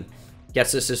 2027.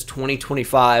 Gets us his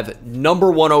 2025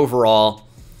 number 1 overall.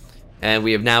 And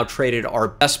we have now traded our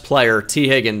best player, T.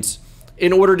 Higgins,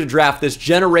 in order to draft this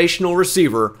generational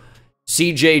receiver,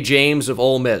 C.J. James of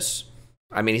Ole Miss.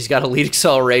 I mean, he's got elite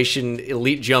acceleration,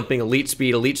 elite jumping, elite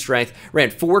speed, elite strength. Ran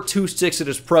 4.26 at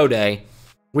his pro day,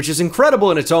 which is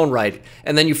incredible in its own right.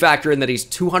 And then you factor in that he's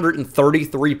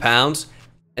 233 pounds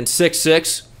and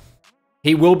 6'6".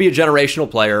 He will be a generational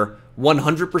player,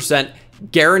 100%.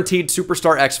 Guaranteed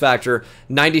superstar X factor,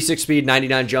 96 speed,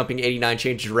 99 jumping, 89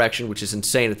 change of direction, which is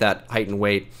insane at that height and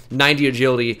weight, 90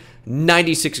 agility,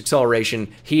 96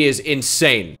 acceleration. He is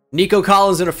insane. Nico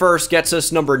Collins in a first gets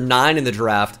us number 9 in the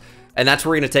draft, and that's where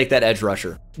we're going to take that edge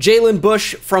rusher. Jalen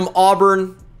Bush from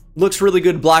Auburn looks really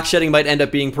good. Block shedding might end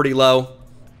up being pretty low,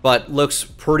 but looks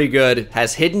pretty good.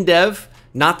 Has hidden dev,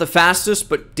 not the fastest,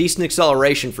 but decent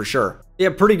acceleration for sure. Yeah,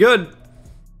 pretty good.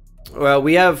 Well,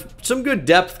 we have some good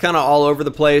depth kind of all over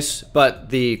the place, but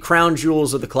the crown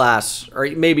jewels of the class, or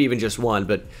maybe even just one,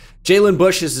 but Jalen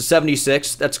Bush is a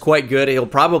 76. That's quite good. He'll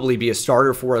probably be a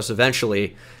starter for us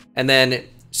eventually. And then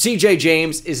CJ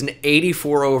James is an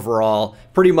 84 overall,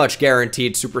 pretty much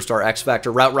guaranteed superstar X factor.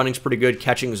 Route running's pretty good.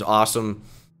 Catching is awesome.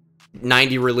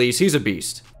 90 release. He's a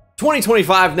beast.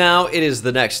 2025 now. It is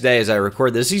the next day as I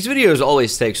record this. These videos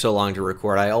always take so long to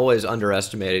record. I always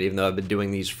underestimate it, even though I've been doing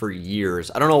these for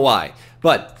years. I don't know why.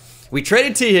 But we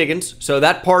traded T. Higgins, so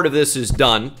that part of this is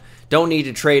done. Don't need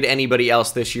to trade anybody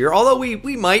else this year, although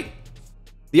we might.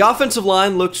 The offensive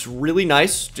line looks really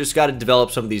nice. Just got to develop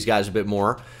some of these guys a bit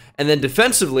more. And then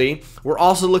defensively, we're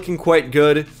also looking quite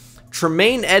good.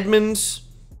 Tremaine Edmonds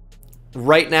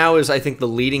right now is, I think, the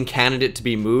leading candidate to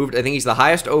be moved. I think he's the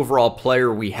highest overall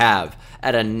player we have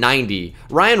at a 90.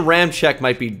 Ryan Ramczyk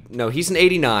might be, no, he's an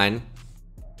 89.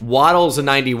 Waddle's a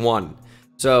 91.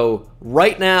 So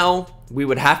right now, we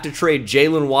would have to trade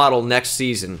Jalen Waddle next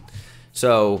season.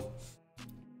 So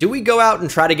do we go out and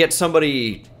try to get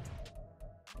somebody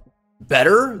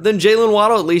better than Jalen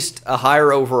Waddle, at least a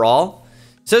higher overall?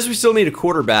 It says we still need a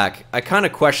quarterback. I kind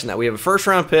of question that. We have a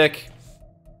first-round pick.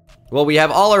 Well, we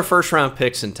have all our first-round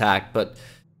picks intact, but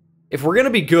if we're going to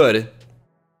be good,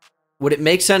 would it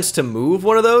make sense to move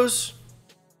one of those?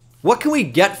 What can we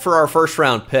get for our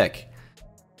first-round pick?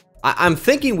 I'm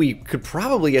thinking we could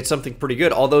probably get something pretty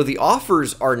good, although the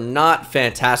offers are not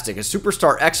fantastic. A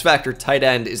superstar X-Factor tight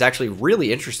end is actually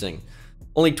really interesting.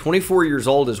 Only 24 years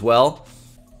old as well.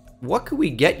 What could we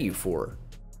get you for?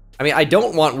 I mean, I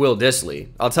don't want Will Dissly.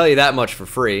 I'll tell you that much for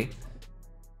free.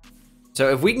 So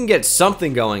if we can get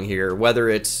something going here, whether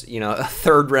it's, you know, a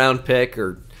third-round pick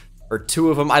or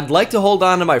two of them, I'd like to hold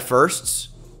on to my firsts.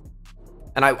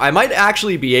 And I might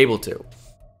actually be able to.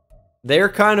 They're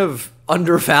kind of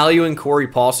undervaluing Corey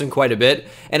Paulson quite a bit.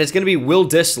 And it's going to be Will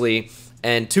Dissly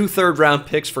and 2 third-round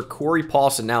picks for Corey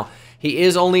Paulson. Now, he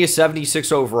is only a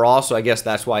 76 overall, so I guess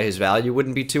that's why his value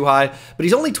wouldn't be too high. But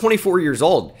he's only 24 years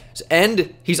old.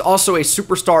 And he's also a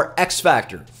superstar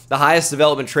X-Factor, the highest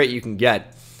development trait you can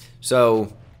get.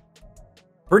 So,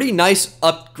 pretty nice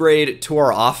upgrade to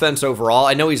our offense overall.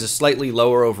 I know he's a slightly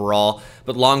lower overall,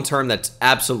 but long-term, that's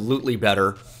absolutely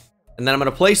better. And then I'm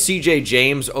going to play CJ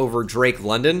James over Drake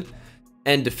London.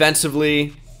 And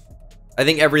defensively, I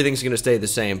think everything's going to stay the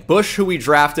same. Bush, who we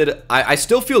drafted, I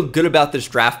still feel good about this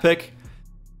draft pick.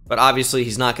 But obviously,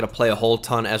 he's not going to play a whole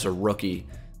ton as a rookie.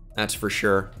 That's for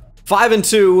sure.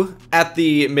 5-2 at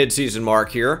the midseason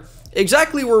mark here.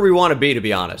 Exactly where we want to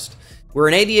be honest. We're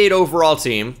an 88 overall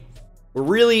team. We're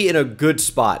really in a good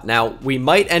spot. Now, we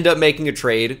might end up making a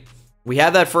trade. We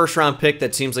have that first round pick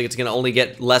that seems like it's going to only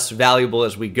get less valuable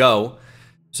as we go.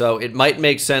 So it might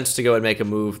make sense to go and make a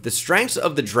move. The strengths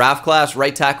of the draft class,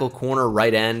 right tackle, corner,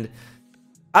 right end,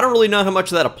 I don't really know how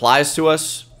much of that applies to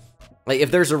us. Like,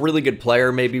 if there's a really good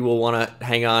player, maybe we'll want to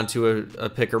hang on to a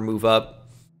pick or move up.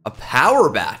 A power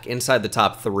back inside the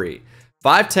top 3.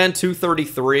 5'10",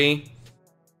 233.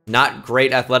 Not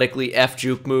great athletically. F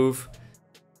juke move.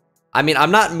 I mean,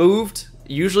 I'm not moved.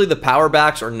 Usually the power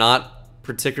backs are not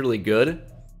particularly good.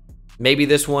 Maybe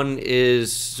this one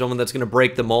is someone that's going to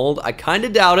break the mold. I kind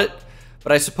of doubt it,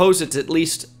 but I suppose it's at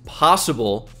least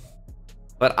possible.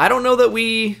 But I don't know that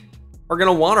we are going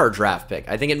to want our draft pick.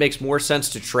 I think it makes more sense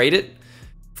to trade it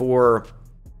for,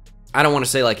 I don't want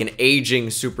to say like an aging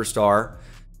superstar,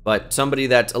 but somebody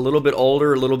that's a little bit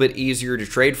older, a little bit easier to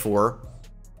trade for.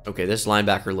 Okay, this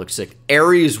linebacker looks sick.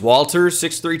 Aries Walters,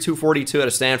 6'3", 242 out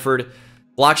of Stanford.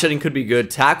 Block shedding could be good.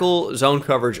 Tackle, zone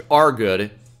coverage are good.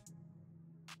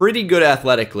 Pretty good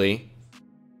athletically.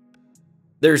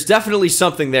 There's definitely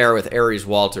something there with Aries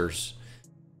Walters.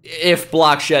 If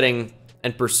block shedding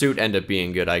and pursuit end up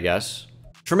being good, I guess.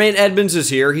 Tremaine Edmonds is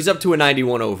here. He's up to a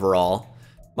 91 overall.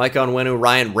 Mike Onwenu,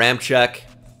 Ryan Ramczyk.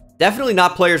 Definitely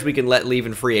not players we can let leave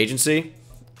in free agency.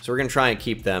 So we're going to try and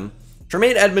keep them.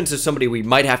 Tremaine Edmonds is somebody we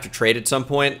might have to trade at some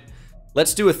point.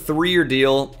 Let's do a 3-year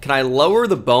deal. Can I lower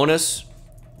the bonus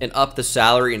and up the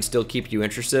salary and still keep you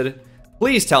interested?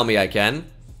 Please tell me I can.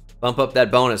 Bump up that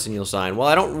bonus and you'll sign. Well,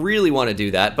 I don't really want to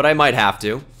do that, but I might have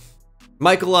to.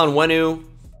 Michael Onwenu,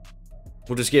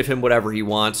 we'll just give him whatever he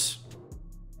wants.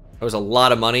 That was a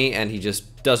lot of money, and he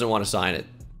just doesn't want to sign it.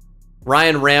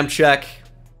 Ryan Ramczyk,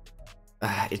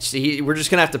 we're just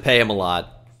going to have to pay him a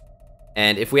lot.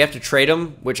 And if we have to trade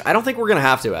him, which I don't think we're going to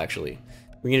have to, actually.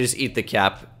 We can just eat the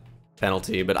cap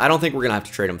penalty, but I don't think we're going to have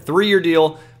to trade him. 3-year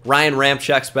deal, Ryan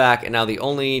Ramczyk's back, and now the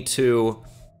only two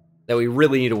that we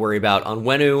really need to worry about,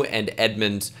 Onwenu and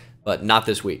Edmonds, but not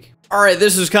this week. All right,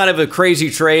 this is kind of a crazy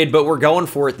trade, but we're going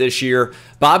for it this year.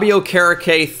 Bobby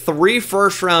Okereke, 3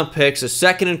 first-round picks, a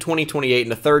second in 2028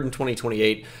 and a third in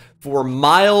 2028 for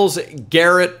Myles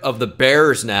Garrett of the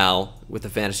Bears now with the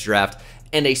fantasy draft,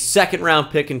 and a second-round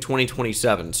pick in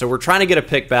 2027. So we're trying to get a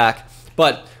pick back,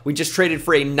 but we just traded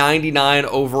for a 99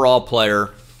 overall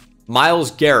player.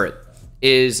 Myles Garrett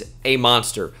is a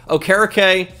monster.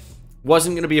 Okereke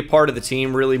wasn't going to be a part of the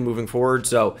team really moving forward,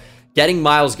 so getting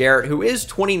Myles Garrett, who is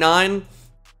 29,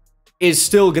 is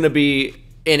still going to be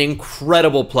an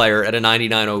incredible player at a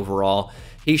 99 overall.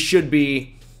 He should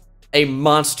be a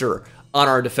monster on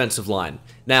our defensive line.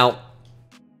 Now,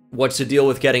 what's the deal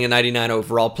with getting a 99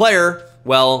 overall player?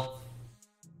 Well,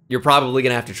 you're probably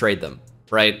going to have to trade them,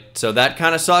 right? So that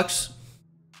kind of sucks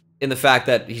in the fact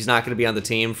that he's not going to be on the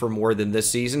team for more than this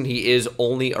season. He is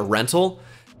only a rental,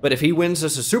 but if he wins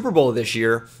us a Super Bowl this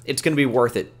year, it's going to be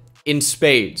worth it in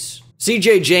spades.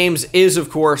 CJ James is, of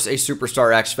course, a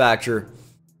superstar X Factor.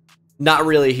 Not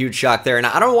really a huge shock there. And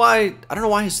I don't know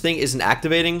why his thing isn't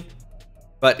activating,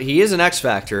 but he is an X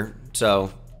Factor,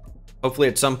 so hopefully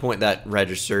at some point that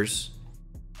registers.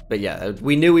 But yeah,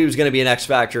 we knew he was going to be an X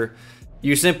Factor.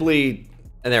 You simply,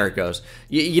 and there it goes.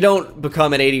 You don't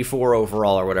become an 84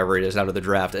 overall or whatever it is out of the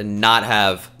draft and not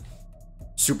have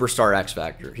superstar X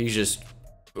Factor. He's just,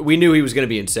 we knew he was going to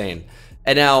be insane.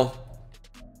 And now,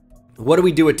 what do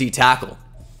we do at D-tackle?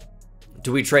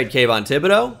 Do we trade Kayvon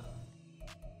Thibodeau?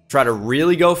 Try to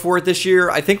really go for it this year?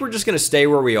 I think we're just going to stay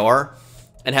where we are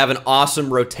and have an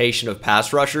awesome rotation of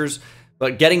pass rushers.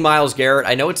 But getting Myles Garrett,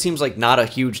 I know it seems like not a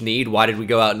huge need. Why did we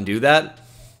go out and do that?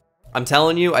 I'm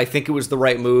telling you, I think it was the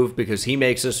right move because he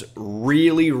makes us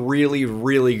really, really,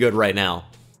 really good right now.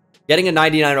 Getting a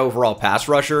 99 overall pass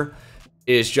rusher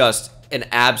is just an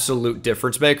absolute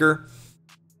difference maker.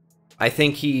 I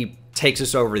think he takes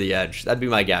us over the edge. That'd be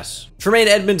my guess. Tremaine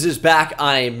Edmonds is back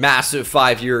on a massive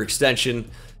 5-year extension.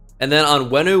 And then on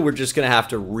Onwenu, we're just going to have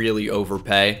to really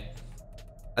overpay.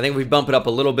 I think we bump it up a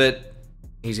little bit.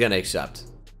 He's going to accept.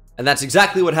 And that's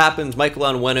exactly what happens. Michael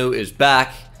Onwenu is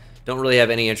back. Don't really have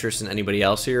any interest in anybody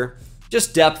else here.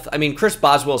 Just depth. I mean, Chris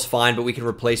Boswell's fine, but we can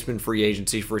replace him in free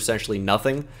agency for essentially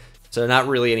nothing. So not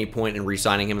really any point in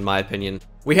re-signing him, in my opinion.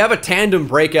 We have a tandem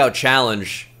breakout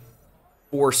challenge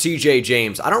for CJ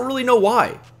James. I don't really know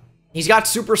why. He's got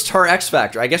superstar X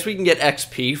Factor. I guess we can get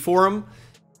XP for him,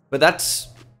 but it's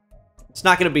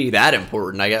not going to be that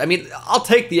important, I guess. I mean, I'll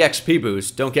take the XP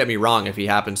boost. Don't get me wrong if he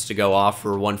happens to go off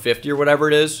for 150 or whatever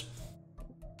it is.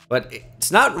 But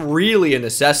it's not really a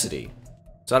necessity.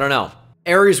 So I don't know.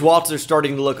 Aries Waltz are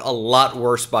starting to look a lot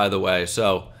worse, by the way.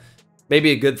 So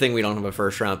maybe a good thing we don't have a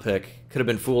first-round pick. Could have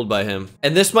been fooled by him.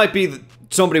 And this might be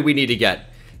somebody we need to get.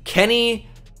 Kenny,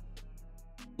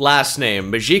 last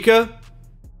name, Majika,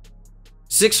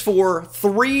 6'4",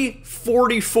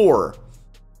 344.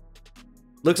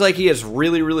 Looks like he has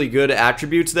really, really good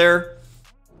attributes there.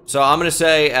 So I'm going to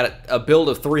say at a build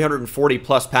of 340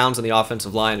 plus pounds on the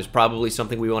offensive line is probably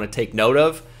something we want to take note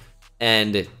of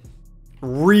and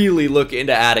really look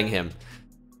into adding him.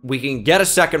 We can get a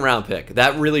second-round pick.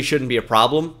 That really shouldn't be a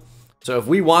problem. So if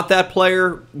we want that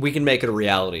player, we can make it a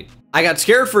reality. I got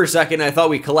scared for a second. I thought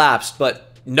we collapsed,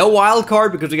 but no wild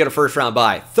card because we got a first-round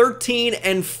bye.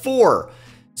 13-4.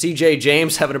 CJ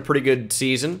James having a pretty good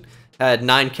season. Had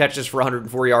 9 catches for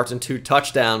 104 yards and 2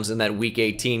 touchdowns in that Week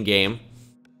 18 game.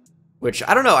 Which,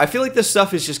 I don't know. I feel like this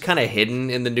stuff is just kind of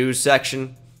hidden in the news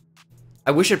section.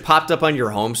 I wish it popped up on your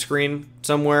home screen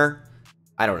somewhere.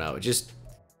 I don't know.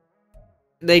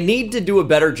 They need to do a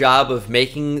better job of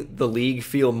making the league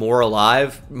feel more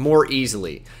alive, more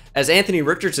easily. As Anthony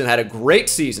Richardson had a great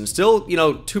season. Still, you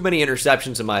know, too many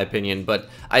interceptions in my opinion, but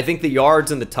I think the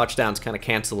yards and the touchdowns kind of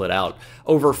cancel it out.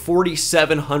 Over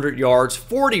 4,700 yards,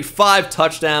 45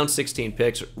 touchdowns, 16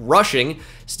 picks. Rushing,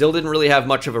 still didn't really have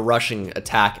much of a rushing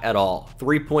attack at all.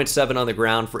 3.7 on the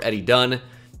ground for Eddie Dunn,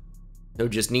 who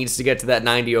just needs to get to that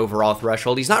 90 overall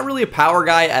threshold. He's not really a power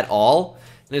guy at all,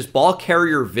 and his ball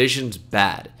carrier vision's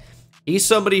bad. He's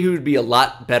somebody who'd be a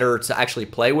lot better to actually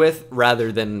play with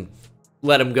rather than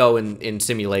let him go in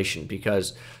simulation,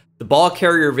 because The ball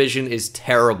carrier vision is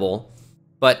terrible,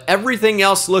 but everything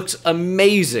else looks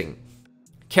amazing.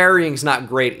 Carrying's not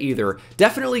great either.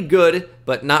 Definitely good,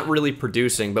 but not really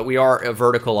producing. But we are a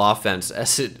vertical offense,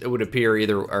 as it would appear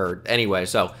either, or anyway.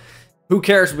 So, who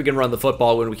cares if we can run the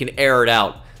football when we can air it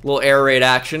out? A little air raid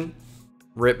action.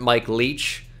 Rip Mike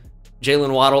Leach.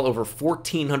 Jalen Waddle over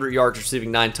 1,400 yards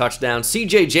receiving 9 touchdowns.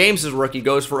 CJ James, his rookie,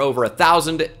 goes for over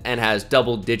 1,000 and has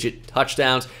double-digit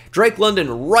touchdowns. Drake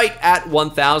London right at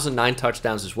 1,000, 9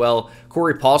 touchdowns as well.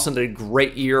 Corey Paulson did a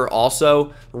great year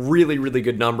also. Really, really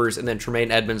good numbers. And then Tremaine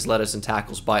Edmonds led us in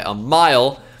tackles by a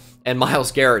mile. And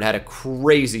Myles Garrett had a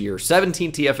crazy year.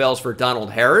 17 TFLs for Donald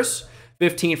Harris,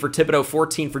 15 for Thibodeau,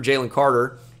 14 for Jalen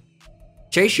Carter.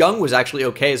 Chase Young was actually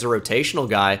okay as a rotational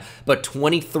guy, but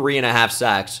 23.5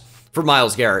 sacks for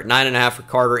Myles Garrett, 9.5 for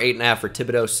Carter, 8.5 for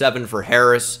Thibodeau, 7 for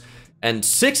Harris, and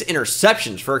 6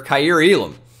 interceptions for Kaiir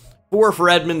Elam, 4 for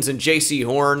Edmonds and J.C.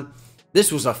 Horn.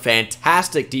 This was a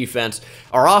fantastic defense.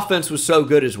 Our offense was so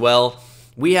good as well.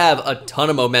 We have a ton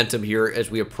of momentum here as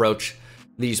we approach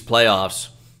these playoffs.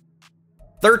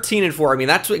 13-4, I mean,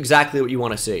 that's exactly what you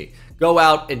want to see. Go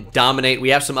out and dominate. We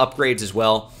have some upgrades as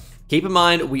well. Keep in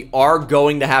mind, we are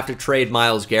going to have to trade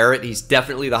Myles Garrett. He's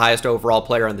definitely the highest overall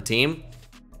player on the team.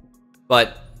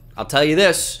 But I'll tell you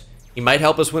this, he might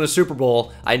help us win a Super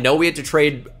Bowl. I know we had to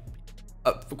trade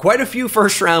quite a few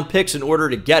first-round picks in order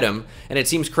to get him, and it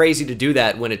seems crazy to do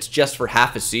that when it's just for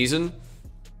half a season.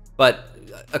 But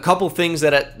a couple things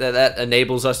that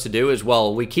enables us to do is,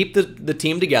 well, we keep the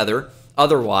team together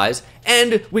otherwise,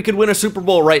 and we could win a Super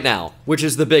Bowl right now, which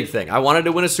is the big thing. I wanted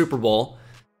to win a Super Bowl,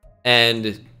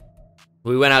 and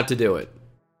we went out to do it.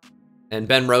 And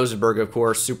Ben Rosenberg, of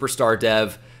course, superstar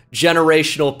dev,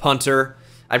 generational punter.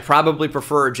 I'd probably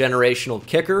prefer a generational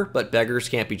kicker, but beggars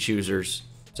can't be choosers.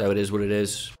 So it is what it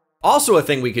is. Also, a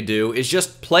thing we could do is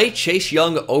just play Chase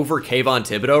Young over Kayvon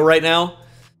Thibodeau right now.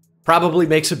 Probably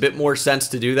makes a bit more sense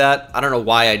to do that. I don't know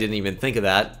why I didn't even think of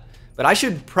that. But I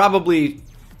should probably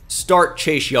start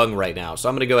Chase Young right now. So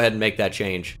I'm going to go ahead and make that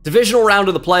change. Divisional round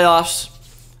of the playoffs.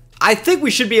 I think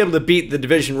we should be able to beat the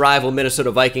division rival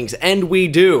Minnesota Vikings, and we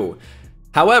do.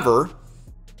 However,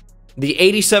 the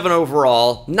 87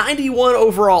 overall, 91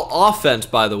 overall offense,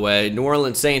 by the way, New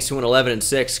Orleans Saints who went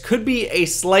 11-6, could be a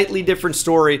slightly different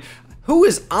story. Who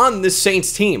is on this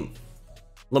Saints team?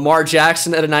 Lamar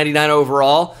Jackson at a 99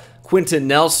 overall, Quentin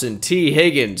Nelson, T.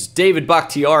 Higgins, David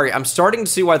Bakhtiari. I'm starting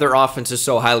to see why their offense is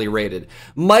so highly rated.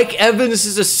 Mike Evans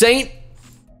is a Saint.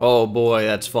 Oh boy,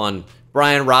 that's fun.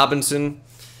 Brian Robinson.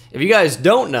 If you guys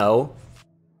don't know,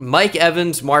 Mike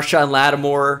Evans, Marshawn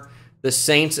Lattimore, the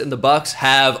Saints and the Bucks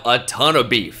have a ton of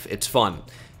beef. It's fun.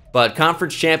 But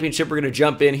conference championship, we're going to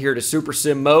jump in here to Super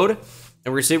Sim mode, and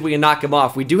we're going to see if we can knock him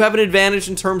off. We do have an advantage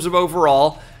in terms of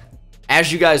overall.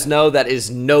 As you guys know, that is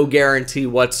no guarantee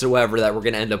whatsoever that we're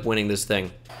going to end up winning this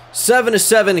thing.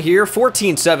 7-7 here,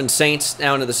 14-7 Saints.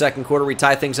 Now into the second quarter, we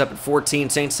tie things up at 14.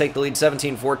 Saints take the lead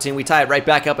 17-14. We tie it right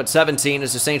back up at 17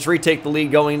 as the Saints retake the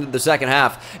lead going into the second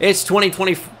half. It's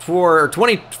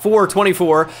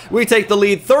 24-24. We take the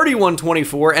lead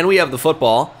 31-24, and we have the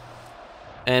football.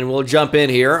 And we'll jump in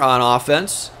here on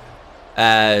offense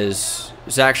as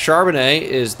Zach Charbonnet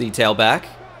is the tailback.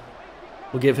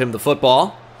 We'll give him the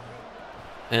football.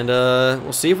 And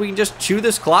we'll see if we can just chew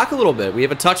this clock a little bit. We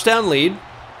have a touchdown lead.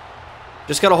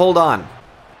 Just got to hold on.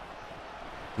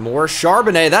 More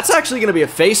Charbonnet. That's actually going to be a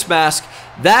face mask.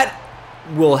 That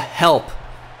will help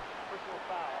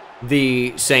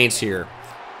the Saints here.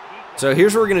 So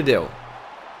here's what we're going to do.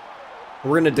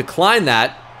 We're going to decline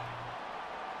that.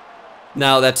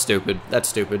 No, that's stupid. That's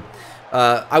stupid.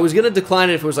 I was going to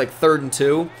decline it if it was like 3rd and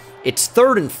 2. It's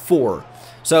 3rd and 4.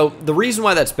 So the reason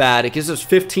why that's bad, it gives us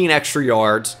 15 extra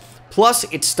yards. Plus,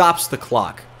 it stops the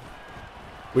clock,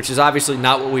 which is obviously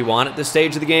not what we want at this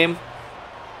stage of the game.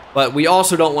 But we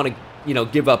also don't want to,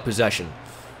 give up possession.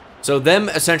 So them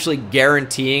essentially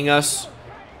guaranteeing us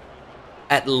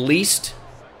at least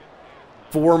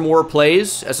 4 more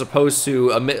plays as opposed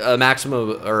to a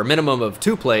maximum or a minimum of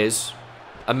 2 plays.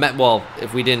 Well,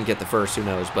 if we didn't get the first, who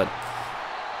knows? But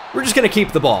we're just going to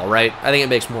keep the ball, right? I think it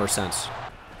makes more sense.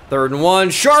 3rd and 1.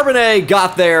 Charbonnet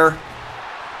got there.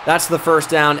 That's the first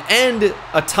down and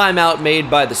a timeout made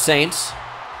by the Saints.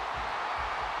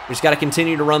 We just got to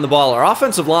continue to run the ball. Our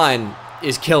offensive line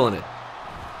is killing it.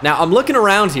 Now, I'm looking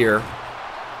around here.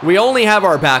 We only have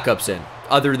our backups in,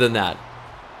 other than that.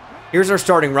 Here's our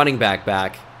starting running back.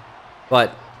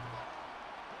 But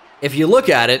if you look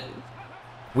at it,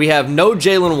 we have no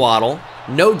Jalen Waddle,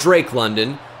 no Drake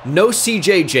London, no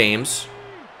CJ James.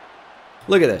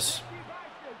 Look at this.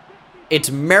 It's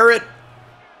Merritt,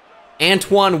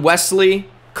 Antoine Wesley,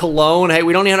 Cologne. Hey,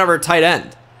 we don't even have our tight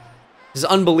end. This is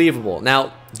unbelievable.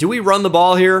 Now, do we run the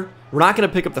ball here? We're not going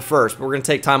to pick up the first, but we're going to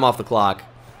take time off the clock.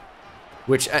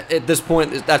 Which, at this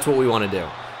point, that's what we want to do.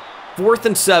 4th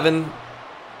and 7.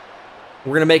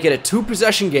 We're going to make it a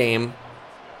 2-possession game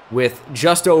with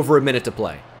just over a minute to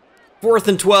play. 4th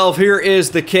and 12. Here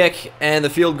is the kick, and the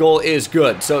field goal is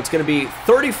good. So it's going to be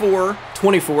 34-24,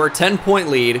 10-point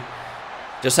lead.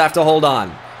 Just have to hold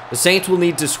on. The Saints will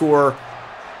need to score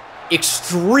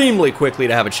extremely quickly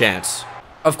to have a chance.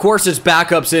 Of course, it's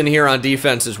backups in here on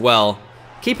defense as well.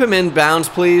 Keep him in bounds,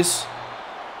 please.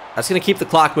 That's going to keep the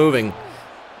clock moving.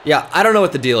 Yeah, I don't know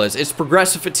what the deal is. It's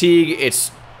progressive fatigue.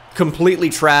 It's completely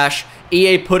trash.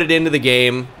 EA put it into the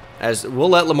game. As we'll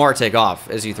let Lamar take off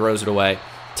as he throws it away.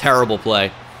 Terrible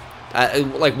play.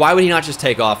 Like, why would he not just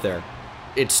take off there?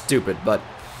 It's stupid, but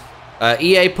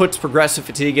EA puts progressive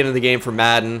fatigue into the game for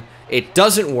Madden. It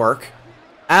doesn't work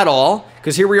at all,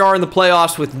 because here we are in the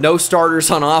playoffs with no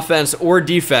starters on offense or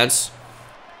defense.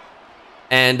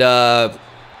 And I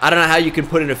don't know how you can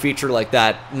put in a feature like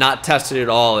that, not test it at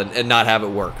all, and not have it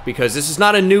work, because this is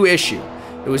not a new issue.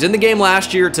 It was in the game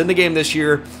last year, it's in the game this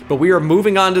year, but we are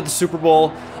moving on to the Super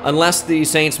Bowl unless the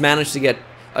Saints manage to get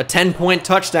a 10-point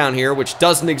touchdown here, which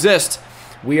doesn't exist.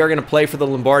 We are going to play for the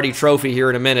Lombardi Trophy here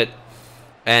in a minute,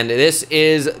 and this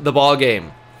is the ball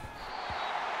game.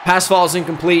 Pass falls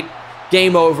incomplete.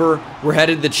 Game over. We're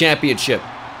headed to the championship.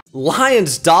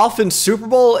 Lions Dolphins Super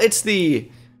Bowl. It's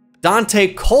the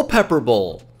Dante Culpepper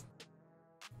Bowl.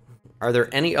 Are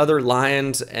there any other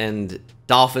Lions and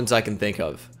Dolphins I can think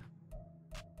of?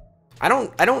 I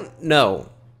don't know,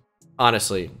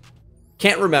 honestly.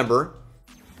 Can't remember.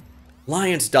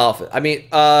 Lions Dolphins. I mean,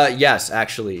 yes,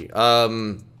 actually.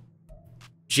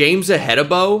 James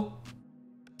Ahedebo.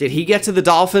 Did he get to the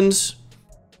Dolphins?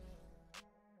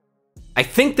 I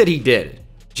think that he did.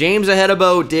 James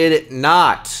Ahedebo did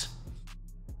not.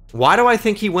 Why do I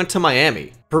think he went to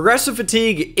Miami? Progressive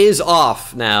fatigue is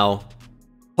off now.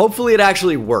 Hopefully it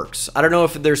actually works. I don't know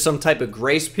if there's some type of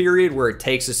grace period where it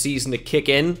takes a season to kick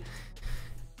in,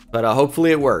 but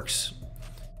hopefully it works.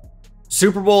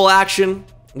 Super Bowl action.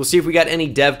 We'll see if we got any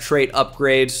dev trait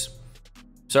upgrades.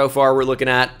 So far, we're looking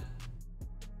at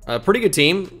a pretty good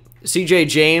team. CJ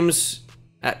James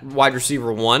at wide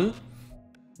receiver 1.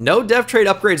 No dev trait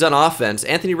upgrades on offense.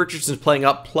 Anthony Richardson's playing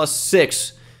up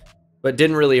 +6, but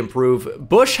didn't really improve.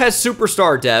 Bush has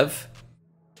superstar dev.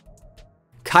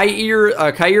 Kyer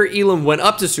Elam went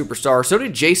up to superstar. So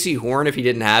did JC Horn if he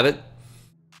didn't have it.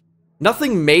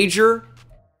 Nothing major,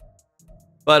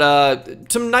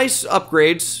 but some nice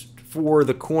upgrades for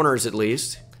the corners at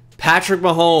least. Patrick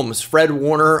Mahomes, Fred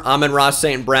Warner, Amon-Ra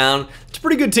St. Brown. It's a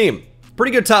pretty good team.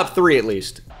 Pretty good top 3 at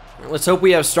least. Let's hope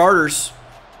we have starters.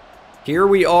 Here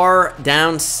we are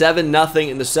down 7-0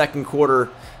 in the second quarter.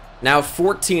 Now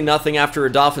 14-0 after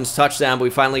a Dolphins touchdown, but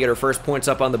we finally get our first points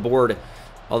up on the board.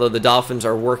 Although the Dolphins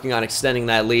are working on extending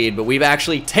that lead, but we've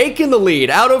actually taken the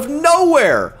lead out of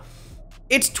nowhere.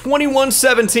 It's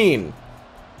 21-17.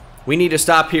 We need to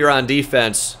stop here on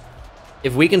defense.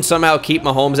 If we can somehow keep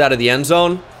Mahomes out of the end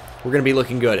zone, we're going to be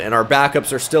looking good. And our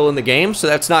backups are still in the game, so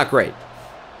that's not great.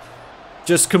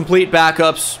 Just complete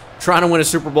backups. Trying to win a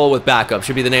Super Bowl with backup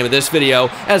should be the name of this video.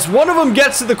 As one of them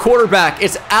gets to the quarterback,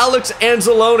 it's Alex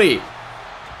Anzalone.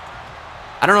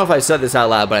 I don't know if I said this out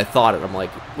loud, but I thought it. I'm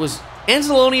like, was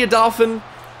Anzalone a Dolphin?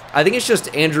 I think it's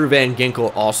just Andrew Van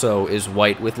Ginkel also is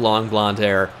white with long blonde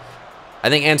hair. I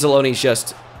think Anzalone's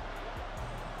just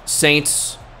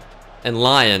Saints and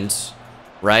Lions,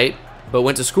 right? But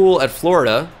went to school at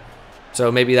Florida,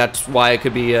 so maybe that's why it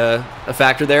could be a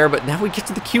factor there. But now we get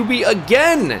to the QB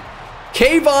again.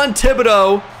 Kayvon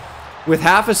Thibodeau with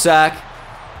half a sack.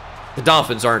 The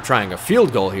Dolphins aren't trying a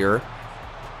field goal here.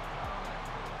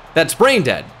 That's brain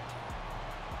dead.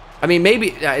 I mean,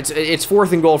 maybe it's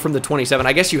 4th and goal from the 27.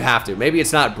 I guess you have to. Maybe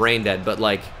it's not brain dead, but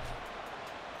like,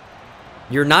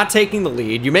 you're not taking the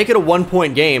lead. You make it a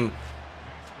 1-point game.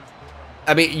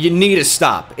 I mean, you need to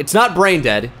stop. It's not brain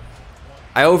dead.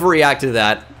 I overreacted to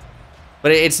that.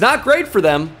 But it's not great for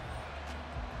them.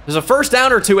 There's a first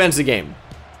down or 2 ends the game.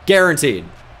 Guaranteed.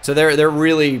 So they're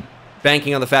really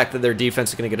banking on the fact that their defense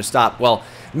is going to get a stop. Well,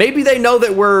 maybe they know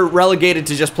that we're relegated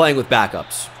to just playing with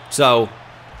backups. So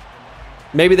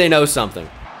maybe they know something.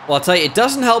 Well, I'll tell you, it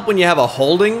doesn't help when you have a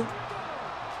holding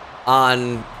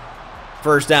on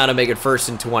first down to make it 1st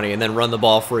and 20 and then run the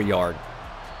ball for a yard.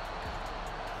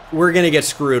 We're going to get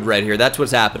screwed right here. That's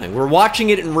what's happening. We're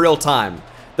watching it in real time.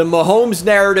 The Mahomes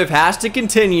narrative has to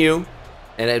continue,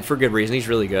 and for good reason. He's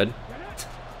really good.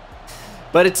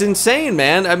 But it's insane,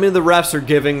 man. I mean, the refs are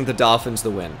giving the Dolphins the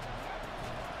win.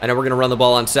 I know we're going to run the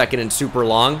ball on 2nd and super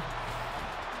long.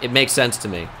 It makes sense to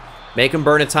me. Make them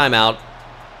burn a timeout.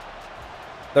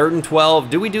 3rd and 12.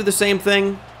 Do we do the same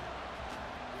thing?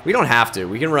 We don't have to.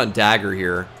 We can run dagger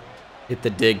here. Hit the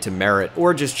dig to Merritt.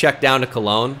 Or just check down to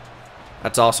Cologne.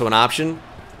 That's also an option.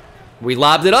 We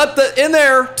lobbed it up in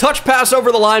there. Touch pass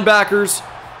over the linebackers.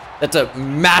 That's a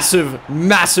massive,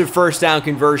 massive first down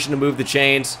conversion to move the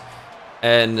chains.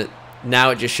 And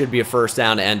now it just should be a first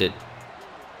down to end it.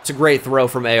 It's a great throw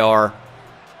from AR.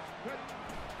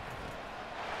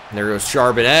 And there goes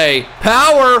Charbonnet.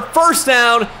 Power! First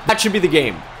down! That should be the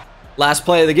game. Last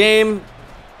play of the game.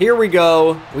 Here we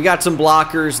go. We got some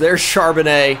blockers. There's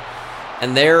Charbonnet.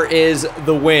 And there is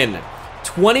the win.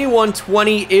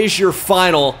 21-20 is your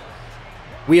final.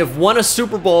 We have won a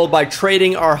Super Bowl by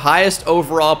trading our highest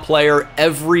overall player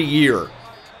every year.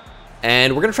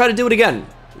 And we're going to try to do it again.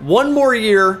 One more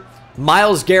year.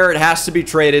 Myles Garrett has to be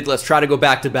traded. Let's try to go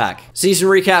back-to-back. Season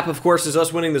recap, of course, is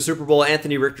us winning the Super Bowl.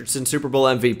 Anthony Richardson, Super Bowl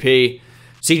MVP.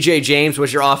 CJ James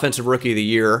was your Offensive Rookie of the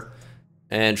Year.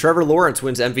 And Trevor Lawrence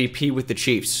wins MVP with the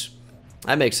Chiefs.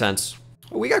 That makes sense.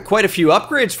 We got quite a few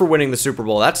upgrades for winning the Super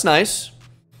Bowl. That's nice.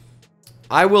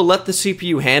 I will let the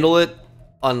CPU handle it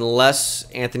unless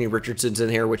Anthony Richardson's in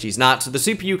here, which he's not. So the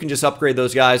CPU can just upgrade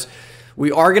those guys.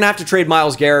 We are going to have to trade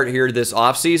Myles Garrett here this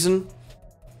offseason.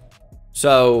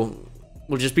 So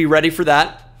we'll just be ready for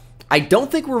that. I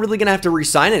don't think we're really going to have to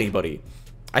re-sign anybody.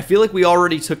 I feel like we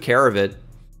already took care of it.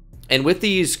 And with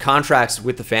these contracts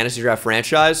with the Fantasy Draft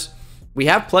franchise, we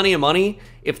have plenty of money.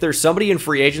 If there's somebody in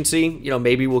free agency, you know,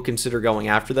 maybe we'll consider going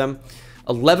after them.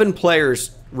 11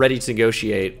 players ready to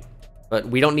negotiate, but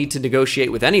we don't need to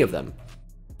negotiate with any of them.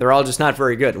 They're all just not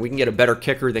very good. We can get a better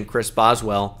kicker than Chris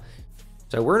Boswell.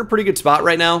 So we're in a pretty good spot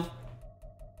right now.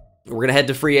 We're going to head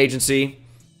to free agency.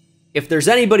 If there's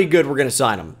anybody good, we're going to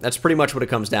sign them. That's pretty much what it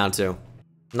comes down to.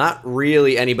 Not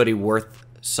really anybody worth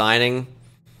signing.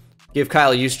 Give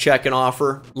Kyle Juszczyk an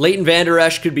offer. Leighton Vander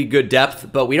Esch could be good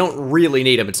depth, but we don't really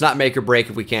need him. It's not make or break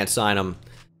if we can't sign him.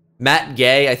 Matt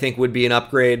Gay, I think, would be an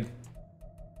upgrade.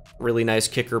 Really nice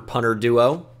kicker-punter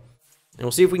duo. And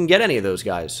we'll see if we can get any of those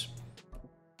guys.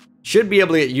 Should be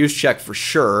able to get Juszczyk for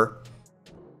sure.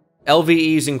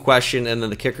 LVE's in question, and then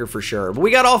the kicker for sure. But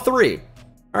we got all three.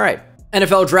 All right.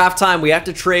 NFL draft time. We have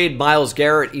to trade Myles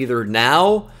Garrett either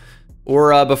now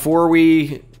or before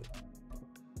we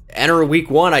enter week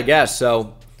 1, I guess.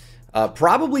 So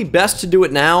probably best to do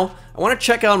it now. I want to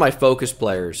check out my focus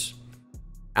players.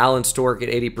 Alan Stork at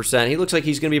 80%. He looks like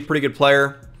he's going to be a pretty good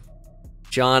player.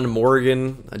 John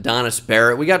Morgan, Adonis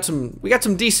Barrett. We got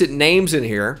some decent names in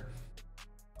here.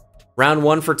 Round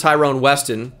 1 for Tyrone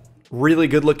Weston. Really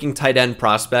good-looking tight end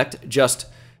prospect. Just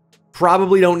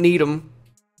probably don't need him,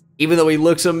 even though he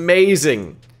looks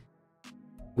amazing.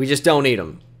 We just don't need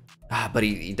him. But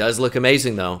he does look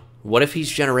amazing, though. What if he's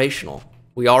generational?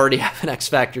 We already have an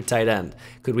X-Factor tight end.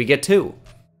 Could we get 2?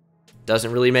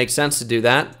 Doesn't really make sense to do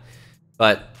that,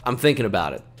 but I'm thinking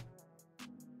about it.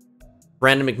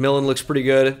 Brandon McMillan looks pretty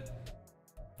good.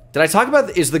 Did I talk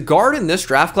about, is the guard in this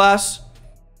draft class?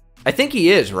 I think he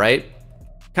is, right?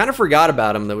 Kind of forgot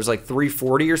about him. That was like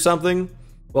 340 or something.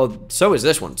 Well, so is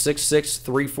this one. 6'6",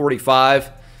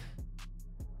 345.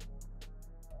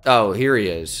 Oh, here he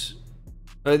is.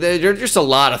 There are just a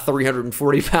lot of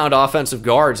 340-pound offensive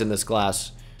guards in this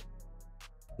class.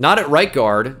 Not at right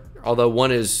guard, although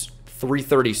one is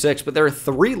 336, but there are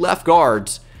 3 left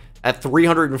guards at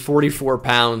 344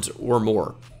 pounds or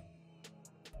more.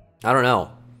 I don't know.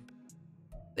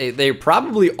 They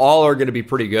probably all are going to be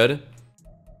pretty good.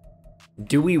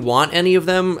 Do we want any of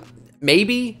them?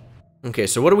 Maybe. Okay,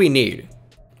 so what do we need?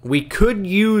 We could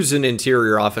use an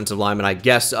interior offensive lineman, I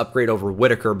guess, to upgrade over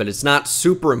Whitaker, but it's not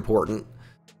super important.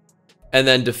 And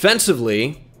then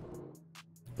defensively,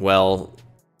 well,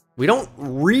 we don't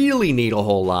really need a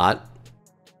whole lot.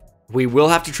 We will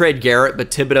have to trade Garrett,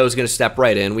 but Thibodeau is going to step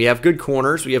right in. We have good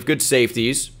corners. We have good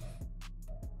safeties.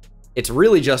 It's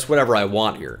really just whatever I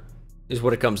want here is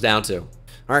what it comes down to. All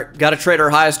right, got to trade our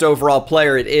highest overall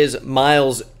player. It is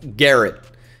Myles Garrett,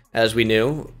 as we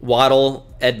knew. Waddle,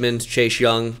 Edmonds, Chase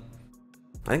Young.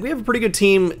 I think we have a pretty good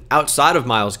team outside of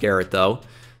Myles Garrett, though.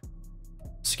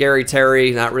 Scary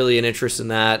Terry, not really an interest in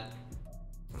that.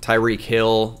 Tyreek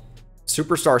Hill,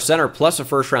 superstar center plus a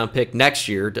first-round pick next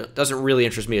year. Doesn't really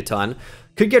interest me a ton.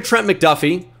 Could get Trent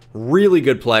McDuffie, really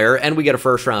good player, and we get a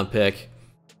first-round pick.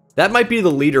 That might be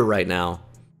the leader right now.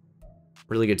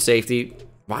 Really good safety.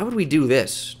 Why would we do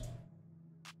this?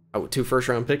 Oh, 2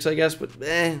 first-round picks, I guess, but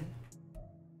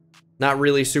not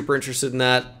really super interested in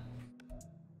that.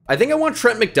 I think I want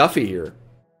Trent McDuffie here.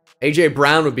 A.J.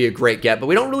 Brown would be a great get, but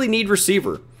we don't really need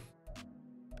receiver.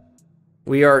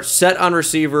 We are set on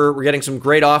receiver. We're getting some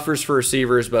great offers for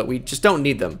receivers, but we just don't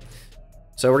need them.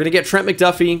 So we're going to get Trent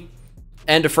McDuffie.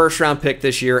 and a first-round pick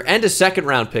this year, and a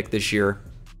second-round pick this year.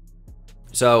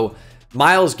 So,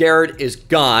 Myles Garrett is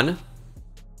gone.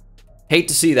 Hate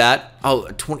to see that. Oh,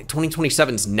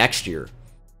 2027's next year.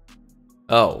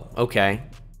 Oh, okay.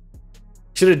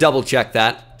 Should have double-checked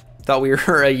that. Thought we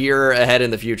were a year ahead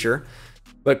in the future.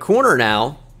 But corner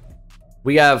now,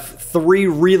 we have 3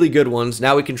 really good ones.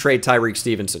 Now we can trade Tyreek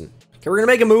Stevenson. Okay, we're going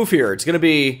to make a move here. It's going to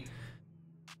be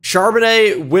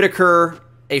Charbonnet, Whitaker,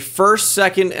 a first,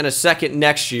 second, and a second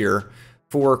next year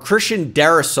for Christian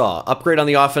Darrisaw. Upgrade on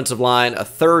the offensive line, a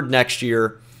third next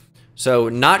year. So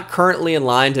not currently in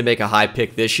line to make a high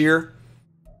pick this year.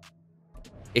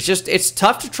 It's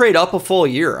tough to trade up a full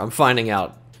year, I'm finding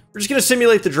out. We're just going to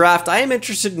simulate the draft. I am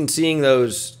interested in seeing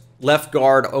those left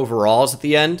guard overalls at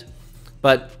the end.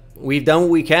 But we've done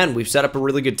what we can. We've set up a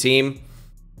really good team.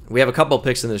 We have a couple of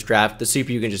picks in this draft. The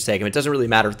CPU can just take them. It doesn't really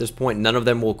matter at this point. None of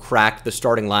them will crack the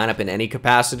starting lineup in any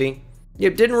capacity.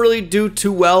 It didn't really do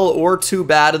too well or too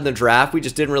bad in the draft. We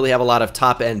just didn't really have a lot of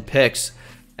top-end picks.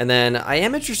 And then I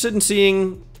am interested in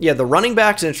seeing, yeah, the running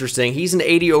back's interesting. He's an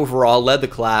 80 overall, led the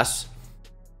class.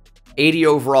 80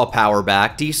 overall power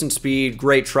back. Decent speed,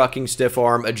 great trucking, stiff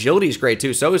arm. Agility's great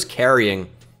too. So is carrying.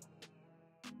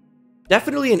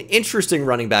 Definitely an interesting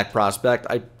running back prospect.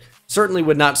 I certainly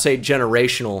would not say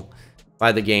generational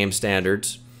by the game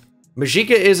standards.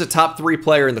 Majika is a top 3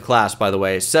 player in the class, by the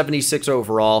way. 76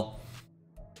 overall.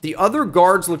 The other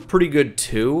guards look pretty good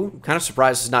too. I'm kind of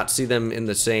surprised to not see them in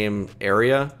the same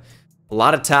area. A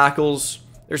lot of tackles.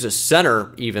 There's a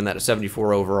center even that is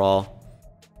 74 overall.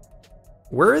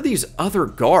 Where are these other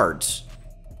guards?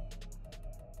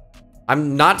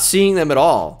 I'm not seeing them at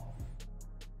all.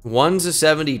 One's a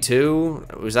 72.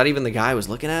 Was that even the guy I was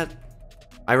looking at?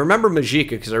 I remember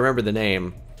Majika because I remember the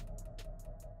name.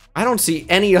 I don't see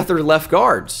any other left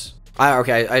guards.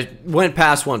 Okay, I went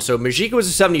past one. So Majika was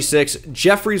a 76.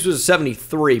 Jeffries was a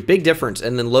 73. Big difference.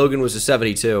 And then Logan was a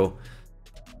 72.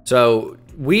 So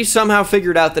we somehow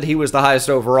figured out that he was the highest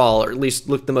overall, or at least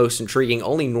looked the most intriguing.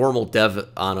 Only normal dev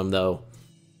on him, though.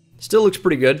 Still looks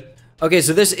pretty good. Okay,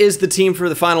 so this is the team for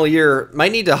the final year.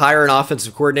 Might need to hire an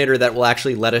offensive coordinator that will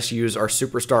actually let us use our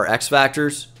superstar X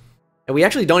Factors. And we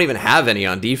actually don't even have any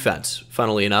on defense,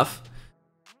 funnily enough.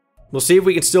 We'll see if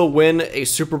we can still win a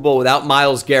Super Bowl without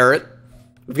Myles Garrett.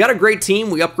 We've got a great team.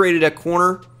 We upgraded at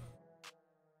corner.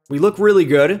 We look really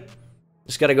good.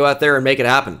 Just got to go out there and make it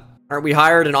happen. All right, we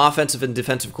hired an offensive and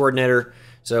defensive coordinator,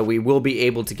 so we will be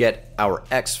able to get our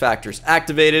X Factors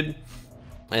activated.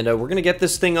 And we're going to get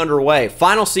this thing underway.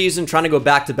 Final season, trying to go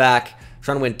back-to-back.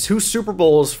 Trying to win 2 Super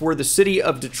Bowls for the city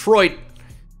of Detroit.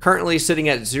 Currently sitting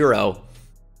at 0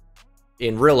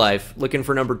 in real life. Looking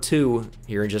for number 2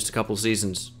 here in just a couple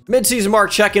seasons. Mid-season mark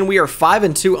check-in. We are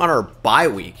 5-2 on our bye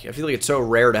week. I feel like it's so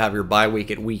rare to have your bye week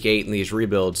at week 8 in these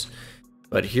rebuilds.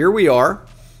 But here we are.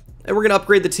 And we're going to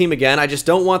upgrade the team again. I just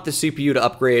don't want the CPU to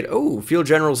upgrade. Oh, Field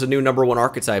General's a new number 1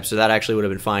 archetype, so that actually would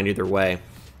have been fine either way.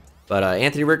 But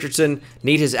Anthony Richardson,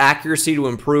 need his accuracy to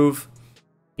improve.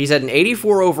 He's at an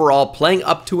 84 overall, playing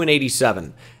up to an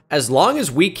 87. As long as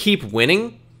we keep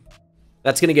winning,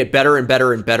 that's going to get better and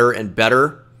better and better and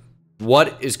better.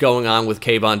 What is going on with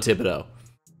Kayvon Thibodeau?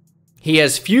 He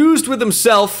has fused with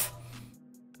himself.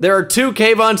 There are 2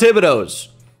 Kayvon Thibodeaus.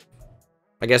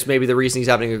 I guess maybe the reason he's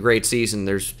having a great season,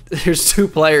 there's 2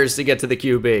 players to get to the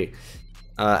QB.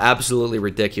 Absolutely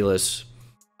ridiculous.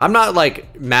 I'm not,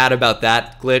 like, mad about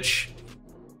that glitch.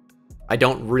 I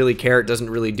don't really care. It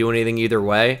doesn't really do anything either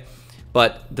way.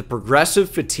 But the progressive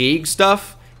fatigue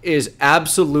stuff is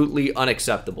absolutely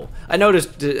unacceptable. I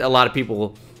noticed a lot of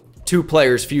people, 2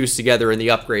 players fused together in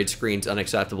the upgrade screen's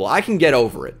unacceptable. I can get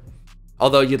over it.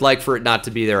 Although you'd like for it not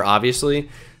to be there, obviously.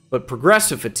 But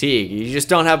progressive fatigue, you just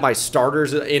don't have my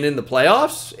starters in the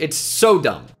playoffs? It's so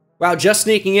dumb. Wow, just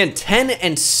sneaking in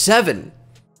 10-7.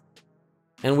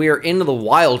 And we are into the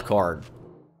wild card.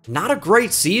 Not a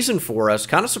great season for us.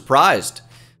 Kind of surprised.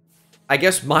 I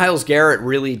guess Myles Garrett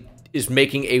really is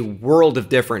making a world of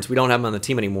difference. We don't have him on the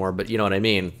team anymore, but you know what I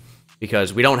mean.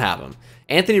 Because we don't have him.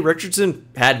 Anthony Richardson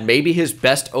had maybe his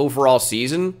best overall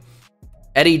season.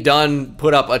 Eddie Dunn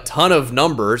put up a ton of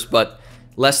numbers, but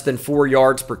less than 4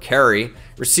 yards per carry.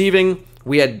 Receiving,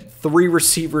 we had 3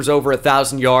 receivers over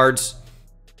 1,000 yards.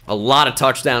 A lot of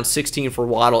touchdowns, 16 for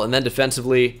Waddle. And then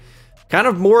defensively, kind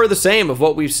of more of the same of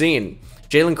what we've seen.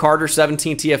 Jalen Carter,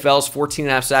 17 TFLs,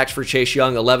 14.5 sacks for Chase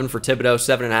Young, 11 for Thibodeau,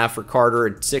 7.5 for Carter,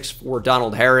 and 6 for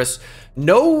Donald Harris.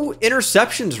 No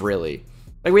interceptions, really.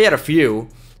 Like, we had a few.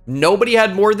 Nobody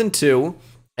had more than 2,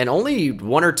 and only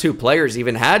 1 or 2 players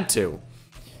even had 2.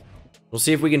 We'll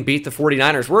see if we can beat the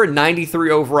 49ers. We're a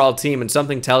 93 overall team, and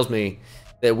something tells me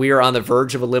that we are on the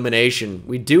verge of elimination.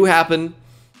 We do happen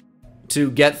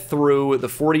to get through the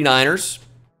 49ers.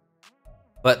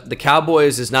 But the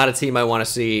Cowboys is not a team I want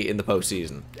to see in the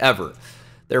postseason, ever.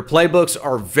 Their playbooks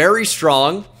are very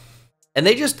strong, and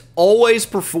they just always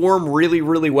perform really,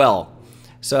 really well.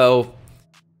 So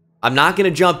I'm not going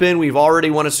to jump in. We've already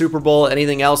won a Super Bowl.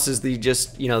 Anything else is the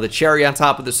the cherry on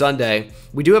top of the sundae.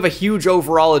 We do have a huge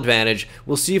overall advantage.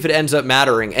 We'll see if it ends up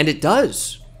mattering, and it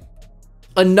does.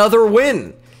 Another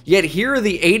win. Yet here are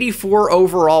the 84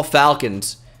 overall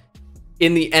Falcons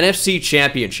in the NFC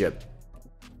Championship.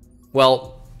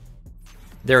 Well,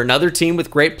 they're another team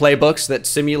with great playbooks that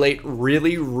simulate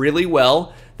really, really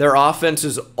well. Their offense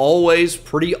is always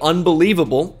pretty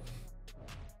unbelievable.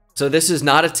 So this is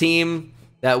not a team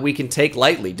that we can take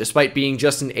lightly, despite being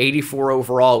just an 84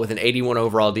 overall with an 81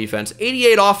 overall defense.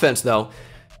 88 offense, though.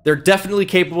 They're definitely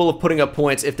capable of putting up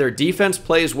points. If their defense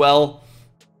plays well,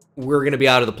 we're going to be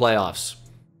out of the playoffs.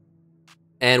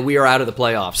 And we are out of the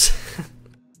playoffs.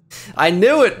 I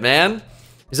knew it, man.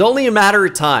 It's only a matter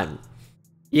of time.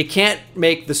 You can't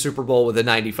make the Super Bowl with a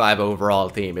 95 overall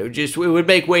team. It would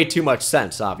make way too much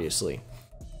sense, obviously.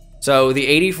 So the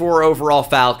 84 overall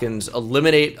Falcons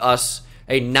eliminate us,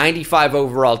 a 95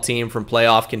 overall team, from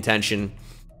playoff contention.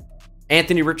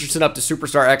 Anthony Richardson up to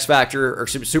Superstar X Factor, or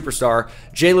Superstar.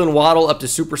 Jalen Waddle up to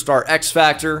Superstar X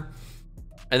Factor.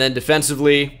 And then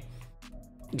defensively,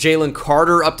 Jalen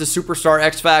Carter up to Superstar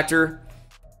X Factor.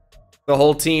 The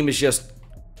whole team is just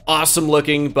awesome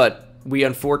looking, but we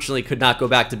unfortunately could not go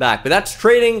back-to-back. But that's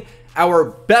trading our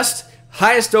best,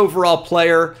 highest overall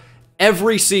player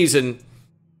every season.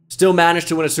 Still managed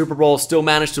to win a Super Bowl. Still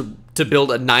managed to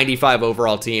build a 95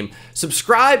 overall team.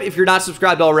 Subscribe if you're not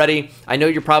subscribed already. I know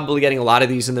you're probably getting a lot of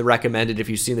these in the recommended if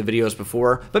you've seen the videos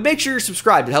before. But make sure you're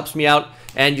subscribed. It helps me out.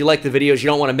 And you like the videos. You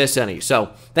don't want to miss any.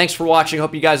 So thanks for watching.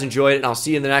 Hope you guys enjoyed it. And I'll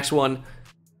see you in the next one.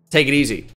 Take it easy.